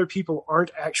 even if other people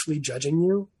aren't actually judging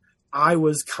you, I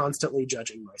was constantly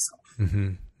judging myself. Mm-hmm.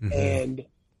 Mm-hmm. And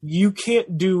you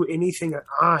can't do anything.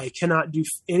 I cannot do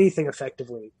anything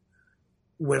effectively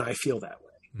when I feel that way.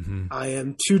 Mm-hmm. I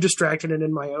am too distracted and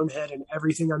in my own head, and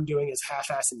everything I'm doing is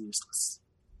half-assed and useless.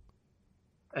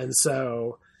 And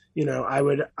so, I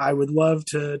would love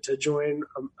to join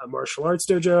a martial arts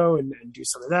dojo and do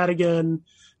some of that again.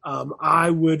 I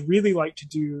would really like to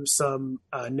do some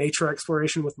nature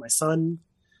exploration with my son,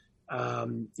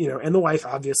 and the wife,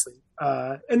 obviously.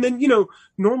 And then,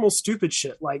 normal stupid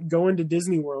shit like going to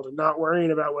Disney World and not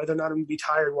worrying about whether or not I'm going to be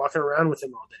tired walking around with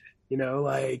him all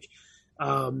day,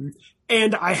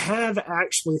 and I have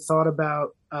actually thought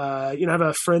about, I have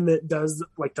a friend that does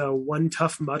like the One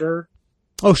Tough Mudder.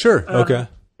 Oh, sure. Okay.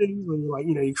 Thing where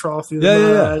you crawl through the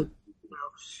mud.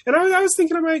 Yeah. And I was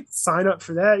thinking I might sign up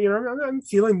for that. I'm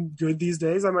feeling good these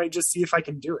days. I might just see if I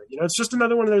can do it. It's just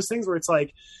another one of those things where it's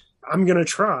like, I'm going to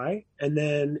try. And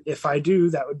then if I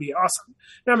do, that would be awesome.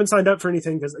 And I haven't signed up for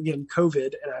anything because, again,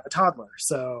 COVID, and I have a toddler.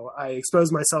 So I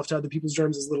expose myself to other people's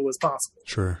germs as little as possible.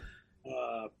 Sure.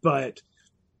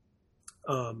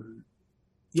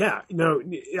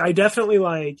 I definitely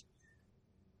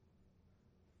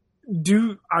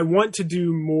I want to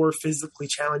do more physically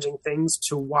challenging things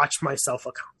to watch myself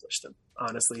accomplish them.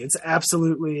 Honestly, it's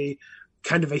absolutely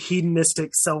kind of a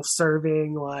hedonistic,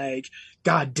 self-serving,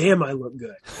 God damn, I look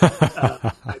good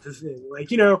type of thing.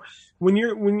 When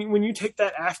you take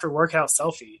that after workout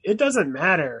selfie, it doesn't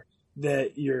matter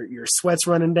that your sweat's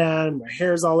running down, my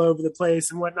hair's all over the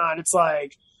place and whatnot. It's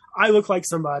like, I look like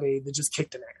somebody that just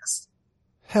kicked an ass.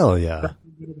 Hell yeah.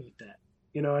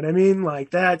 You know what I mean?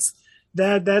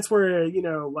 That's where,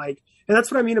 and that's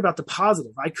what I mean about the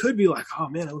positive. I could be like, oh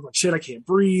man, I look like shit. I can't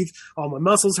breathe. All my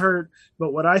muscles hurt.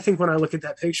 But what I think when I look at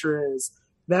that picture is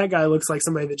that guy looks like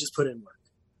somebody that just put in work.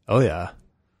 Oh yeah.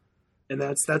 And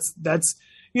that's,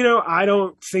 I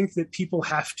don't think that people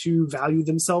have to value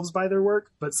themselves by their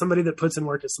work, but somebody that puts in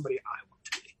work is somebody I want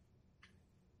to be.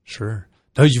 Sure.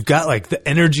 No, you've got the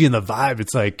energy and the vibe.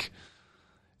 It's like,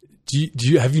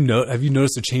 have you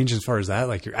noticed a change as far as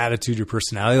that? Your attitude, your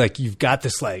personality, you've got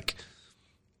this, I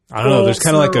don't know, there's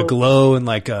kind of a glow and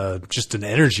just an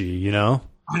energy, I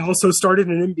also started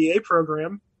an MBA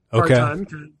program part-time.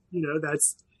 Okay.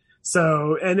 That's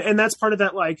so, and that's part of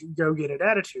that, go get it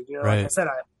attitude, right. Like I said,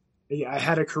 I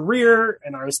had a career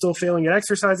and I was still failing at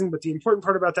exercising, but the important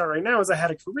part about that right now is I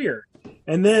had a career.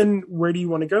 And then where do you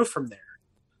want to go from there?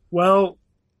 Well,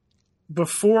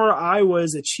 before I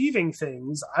was achieving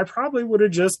things, I probably would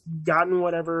have just gotten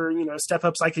whatever, step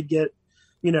ups I could get,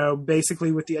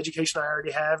 basically with the education I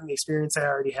already have and the experience I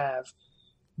already have.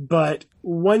 But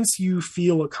once you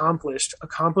feel accomplished,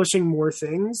 accomplishing more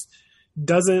things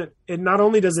not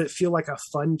only does it feel like a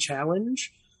fun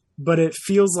challenge, but it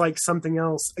feels like something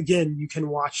else, again, you can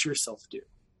watch yourself do.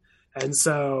 And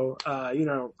so,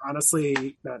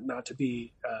 honestly, not to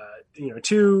be,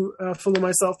 too full of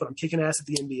myself, but I'm kicking ass at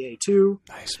the NBA too.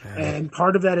 Nice, man. And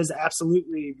part of that is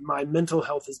absolutely my mental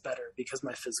health is better because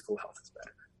my physical health is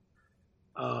better.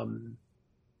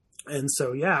 And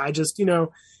so, yeah, I just,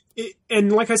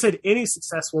 and like I said, any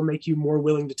success will make you more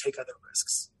willing to take other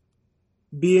risks.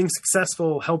 Being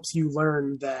successful helps you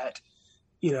learn that,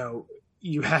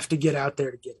 you have to get out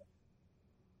there to get it.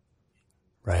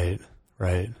 Right.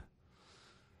 Right.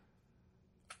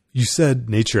 You said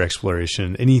nature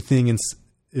exploration. Anything in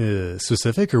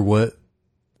specific, or what?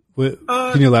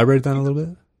 Can you elaborate on that a little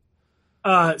bit?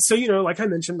 So like I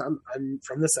mentioned, I'm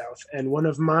from the South, and one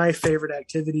of my favorite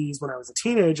activities when I was a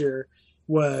teenager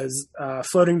was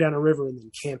floating down a river and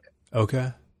then camping.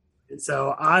 Okay. And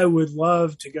so I would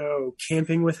love to go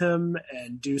camping with him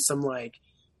and do some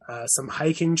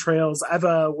hiking trails. I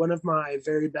have one of my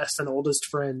very best and oldest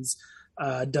friends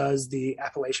does the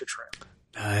Appalachia Trail.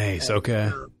 Nice.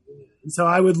 Okay. And so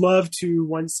I would love to,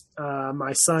 once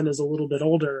my son is a little bit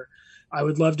older, I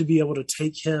would love to be able to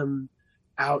take him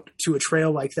out to a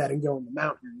trail like that and go in the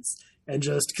mountains, and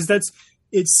just because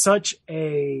it's such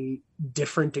a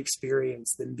different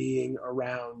experience than being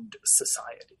around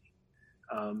society.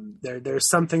 There's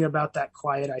something about that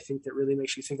quiet, I think, that really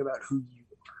makes you think about who you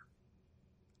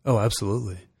are. Oh,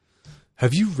 absolutely.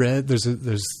 Have you read, there's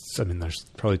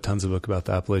probably tons of books about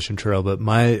the Appalachian Trail, but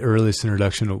my earliest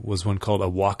introduction was one called A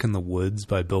Walk in the Woods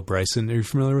by Bill Bryson. Are you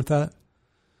familiar with that?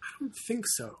 I don't think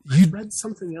so. I've read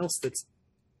something else that's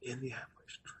in the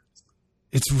Appalachian Trail.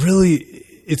 It's really,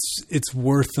 it's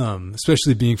worth,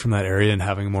 especially being from that area and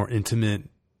having a more intimate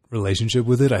relationship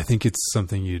with it. I think it's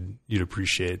something you'd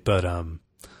appreciate. But,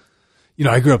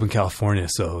 I grew up in California,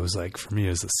 so it was for me, it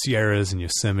was the Sierras and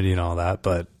Yosemite and all that,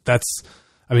 but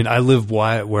I live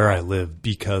where I live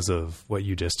because of what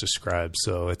you just described.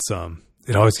 So it's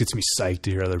it always gets me psyched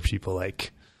to hear other people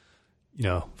like,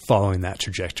 following that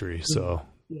trajectory. So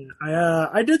yeah,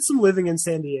 I did some living in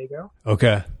San Diego.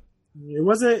 okay, It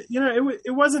wasn't,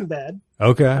 it wasn't bad.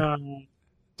 okay,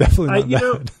 definitely not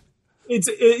bad.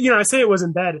 I say it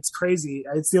wasn't bad. It's crazy.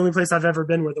 It's the only place I've ever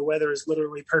been where the weather is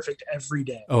literally perfect every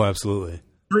day. Oh, absolutely.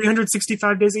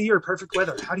 365 days a year, perfect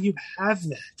weather. How do you have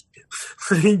that?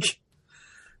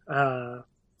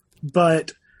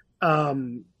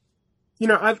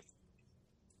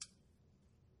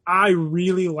 I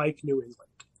really like New England,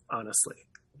 honestly.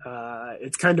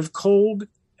 It's kind of cold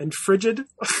and frigid.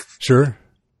 Sure.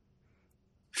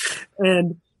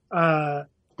 And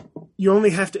you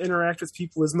only have to interact with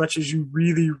people as much as you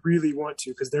really, really want to,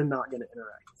 because they're not going to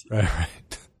interact with you. Right.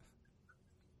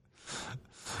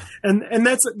 And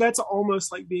that's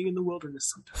almost like being in the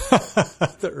wilderness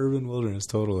sometimes. The urban wilderness,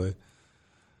 totally.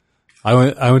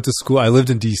 I went to school. I lived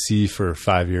in DC for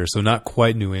 5 years, so not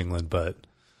quite New England, but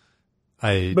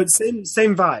same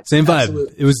vibe. Same vibe.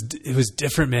 Absolutely. It was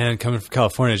different, man. Coming from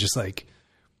California, just like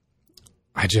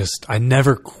I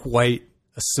never quite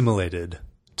assimilated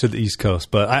to the East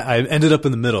Coast, but I ended up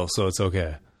in the middle, so it's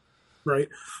okay. Right.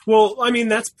 Well, I mean,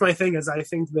 that's my thing. Is I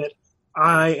think that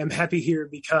I am happy here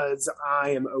because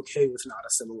I am okay with not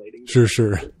assimilating.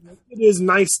 Sure. It is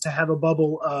nice to have a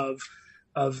bubble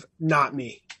of not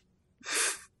me.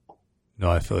 No,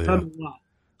 I feel you.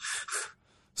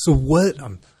 So what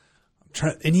I'm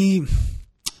trying.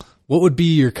 What would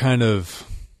be your kind of?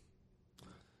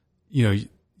 You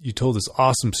told this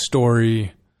awesome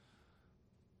story.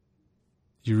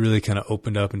 You really kind of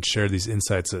opened up and shared these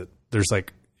insights that there's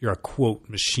like, you're a quote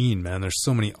machine, man. There's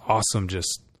so many awesome,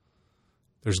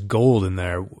 there's gold in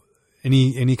there.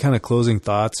 Any kind of closing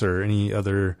thoughts or any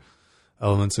other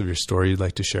elements of your story you'd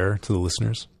like to share to the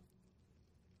listeners?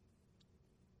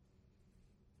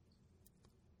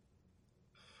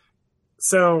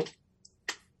 So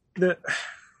the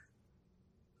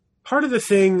part of the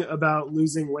thing about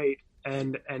losing weight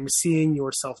and seeing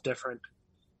yourself different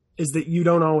is that you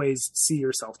don't always see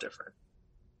yourself different.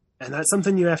 And that's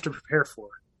something you have to prepare for.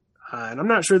 And I'm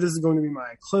not sure this is going to be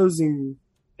my closing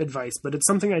advice, but it's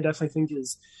something I definitely think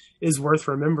is worth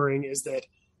remembering, is that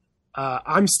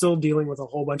I'm still dealing with a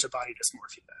whole bunch of body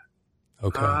dysmorphia.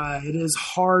 Okay. It is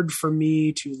hard for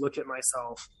me to look at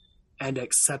myself and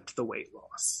accept the weight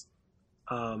loss.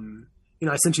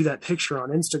 I sent you that picture on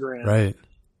Instagram. Right.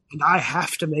 And I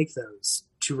have to make those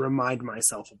to remind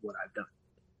myself of what I've done,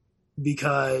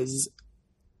 because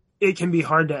it can be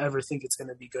hard to ever think it's going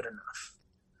to be good enough.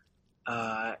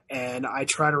 And I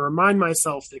try to remind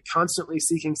myself that constantly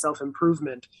seeking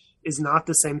self-improvement is not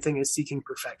the same thing as seeking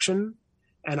perfection.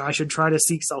 And I should try to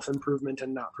seek self-improvement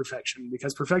and not perfection,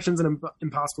 because perfection is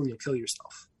impossible and you'll kill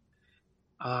yourself.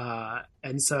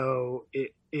 And so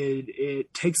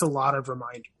it takes a lot of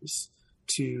reminders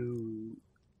to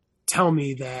tell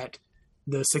me that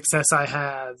the success I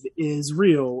have is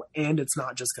real and it's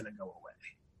not just going to go away.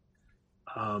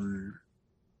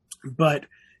 But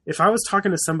if I was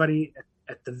talking to somebody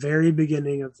at the very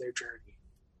beginning of their journey,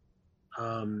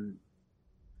 oh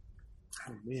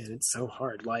man, it's so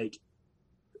hard. Like,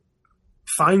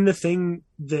 find the thing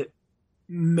that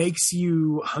makes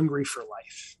you hungry for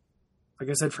life. Like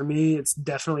I said, for me, it's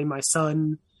definitely my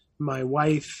son, my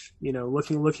wife.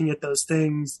 Looking at those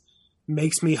things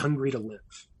makes me hungry to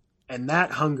live. And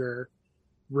that hunger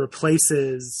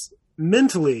replaces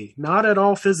mentally, not at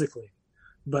all physically,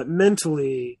 but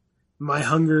mentally, my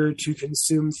hunger to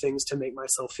consume things to make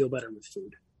myself feel better with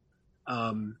food.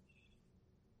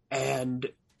 And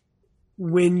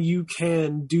when you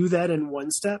can do that in one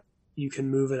step, you can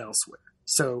move it elsewhere.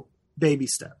 So baby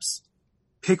steps.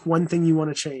 Pick one thing you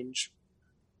want to change.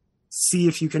 See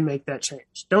if you can make that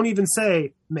change. Don't even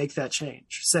say, make that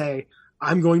change. Say,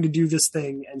 I'm going to do this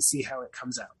thing and see how it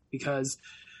comes out. Because,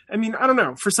 I don't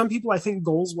know. For some people, I think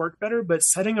goals work better, but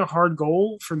setting a hard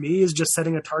goal for me is just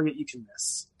setting a target you can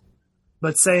miss.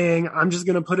 But saying, I'm just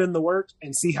going to put in the work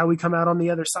and see how we come out on the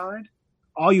other side,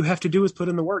 all you have to do is put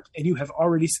in the work and you have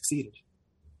already succeeded.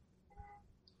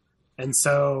 And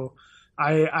so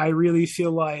I really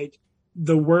feel like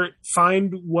the work,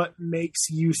 find what makes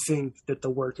you think that the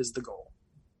work is the goal.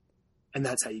 And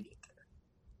that's how you get there.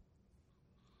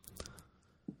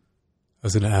 I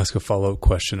was going to ask a follow-up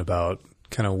question about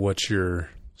kind of what's your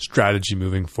strategy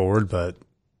moving forward, but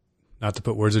not to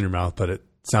put words in your mouth, but it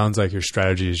sounds like your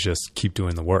strategy is just keep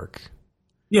doing the work.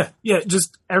 Yeah.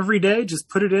 Just every day, just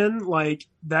put it in. Like,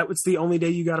 that was the only day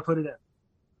you got to put it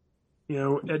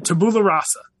in. Tabula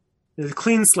rasa. It's a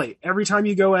clean slate. Every time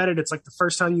you go at it, it's like the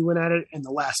first time you went at it and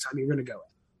the last time you're going to go at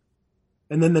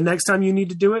it. And then the next time you need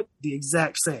to do it, the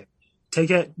exact same.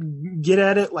 get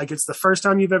at it like it's the first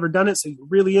time you've ever done it, so you're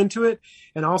really into it,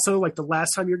 and also like the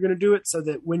last time you're going to do it, so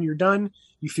that when you're done,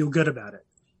 you feel good about it.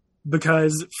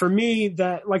 Because for me,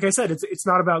 that, like I said, it's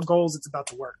not about goals, it's about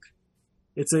the work.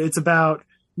 It's about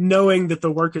knowing that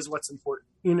the work is what's important.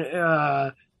 You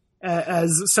know,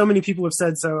 as so many people have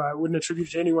said, so I wouldn't attribute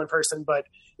it to any one person, but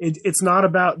it's not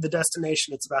about the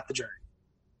destination, it's about the journey.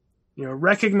 You know,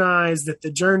 recognize that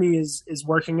the journey is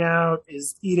working out,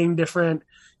 is eating different.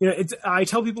 You know, I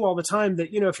tell people all the time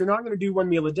that, you know, if you're not going to do one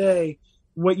meal a day,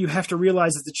 what you have to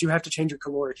realize is that you have to change your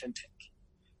caloric intake.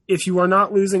 If you are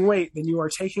not losing weight, then you are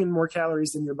taking more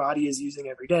calories than your body is using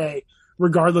every day,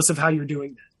 regardless of how you're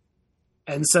doing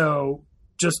that. And so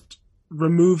just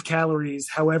remove calories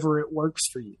however it works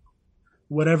for you,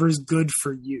 whatever's good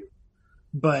for you.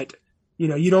 But, you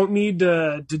know, you don't need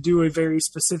to do a very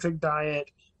specific diet.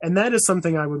 And that is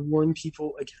something I would warn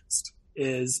people against,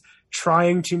 is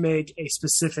trying to make a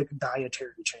specific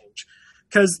dietary change.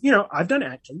 Because, you know, I've done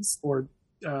Atkins, or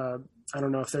I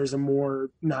don't know if there's a more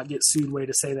not get sued way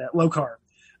to say that, low carb.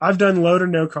 I've done low to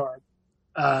no carb.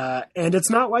 And it's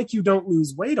not like you don't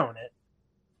lose weight on it.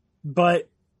 But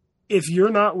if you're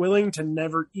not willing to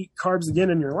never eat carbs again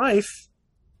in your life,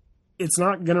 it's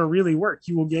not going to really work.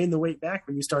 You will gain the weight back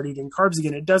when you start eating carbs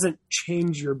again. It doesn't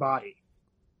change your body.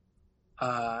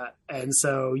 And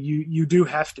so you do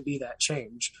have to be that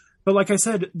change. But like I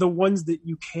said, the ones that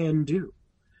you can do,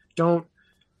 don't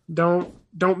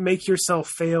make yourself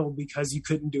fail because you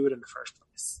couldn't do it in the first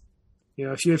place. You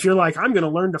know, if you're like, I'm going to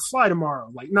learn to fly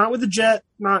tomorrow, like not with a jet,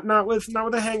 not with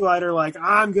a hang glider, like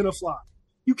I'm going to fly.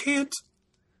 You can't.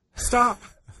 Stop.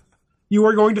 You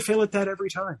are going to fail at that every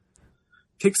time.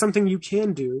 Pick something you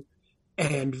can do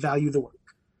and value the work.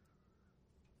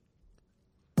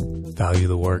 Value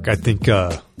the work. I think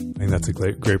that's a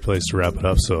great place to wrap it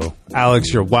up. So,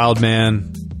 Alex, you're a wild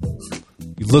man.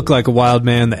 You look like a wild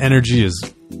man. The energy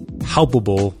is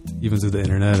palpable, even through the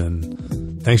internet.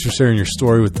 And thanks for sharing your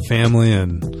story with the family.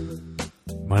 And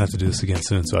might have to do this again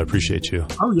soon. So I appreciate you.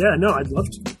 Oh yeah, no, I'd love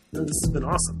to. This has been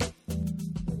awesome.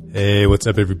 Hey, what's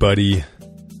up, everybody?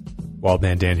 Wild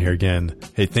Man Dan here again.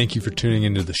 Hey, thank you for tuning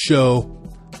into the show.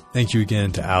 Thank you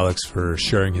again to Alex for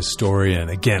sharing his story. And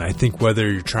again, I think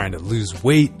whether you're trying to lose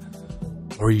weight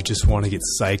or you just want to get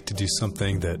psyched to do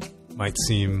something that might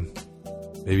seem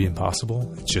maybe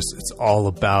impossible, it's all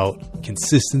about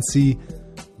consistency,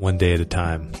 one day at a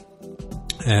time.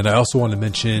 And I also want to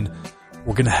mention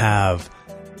we're going to have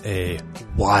a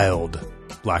wild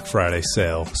Black Friday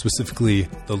sale, specifically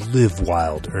the Live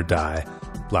Wild or Die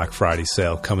Black Friday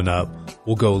sale coming up.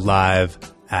 We'll go live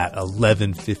at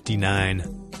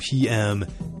 11:59 p.m.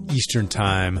 Eastern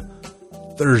Time,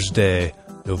 Thursday,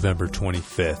 November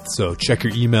 25th. So check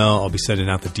your email. I'll be sending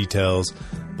out the details.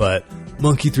 But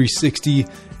Monkey 360,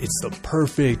 it's the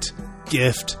perfect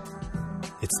gift.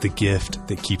 It's the gift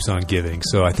that keeps on giving.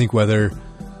 So I think whether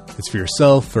it's for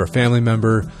yourself, for a family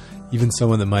member, even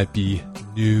someone that might be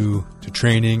new to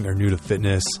training or new to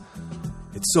fitness,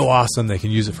 it's so awesome. They can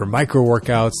use it for micro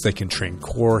workouts. They can train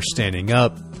core standing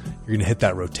up. You're going to hit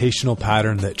that rotational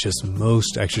pattern that just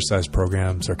most exercise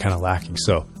programs are kind of lacking.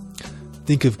 So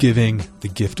think of giving the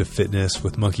gift of fitness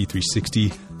with Monkey 360.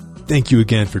 Thank you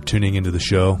again for tuning into the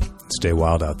show. Stay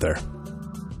wild out there.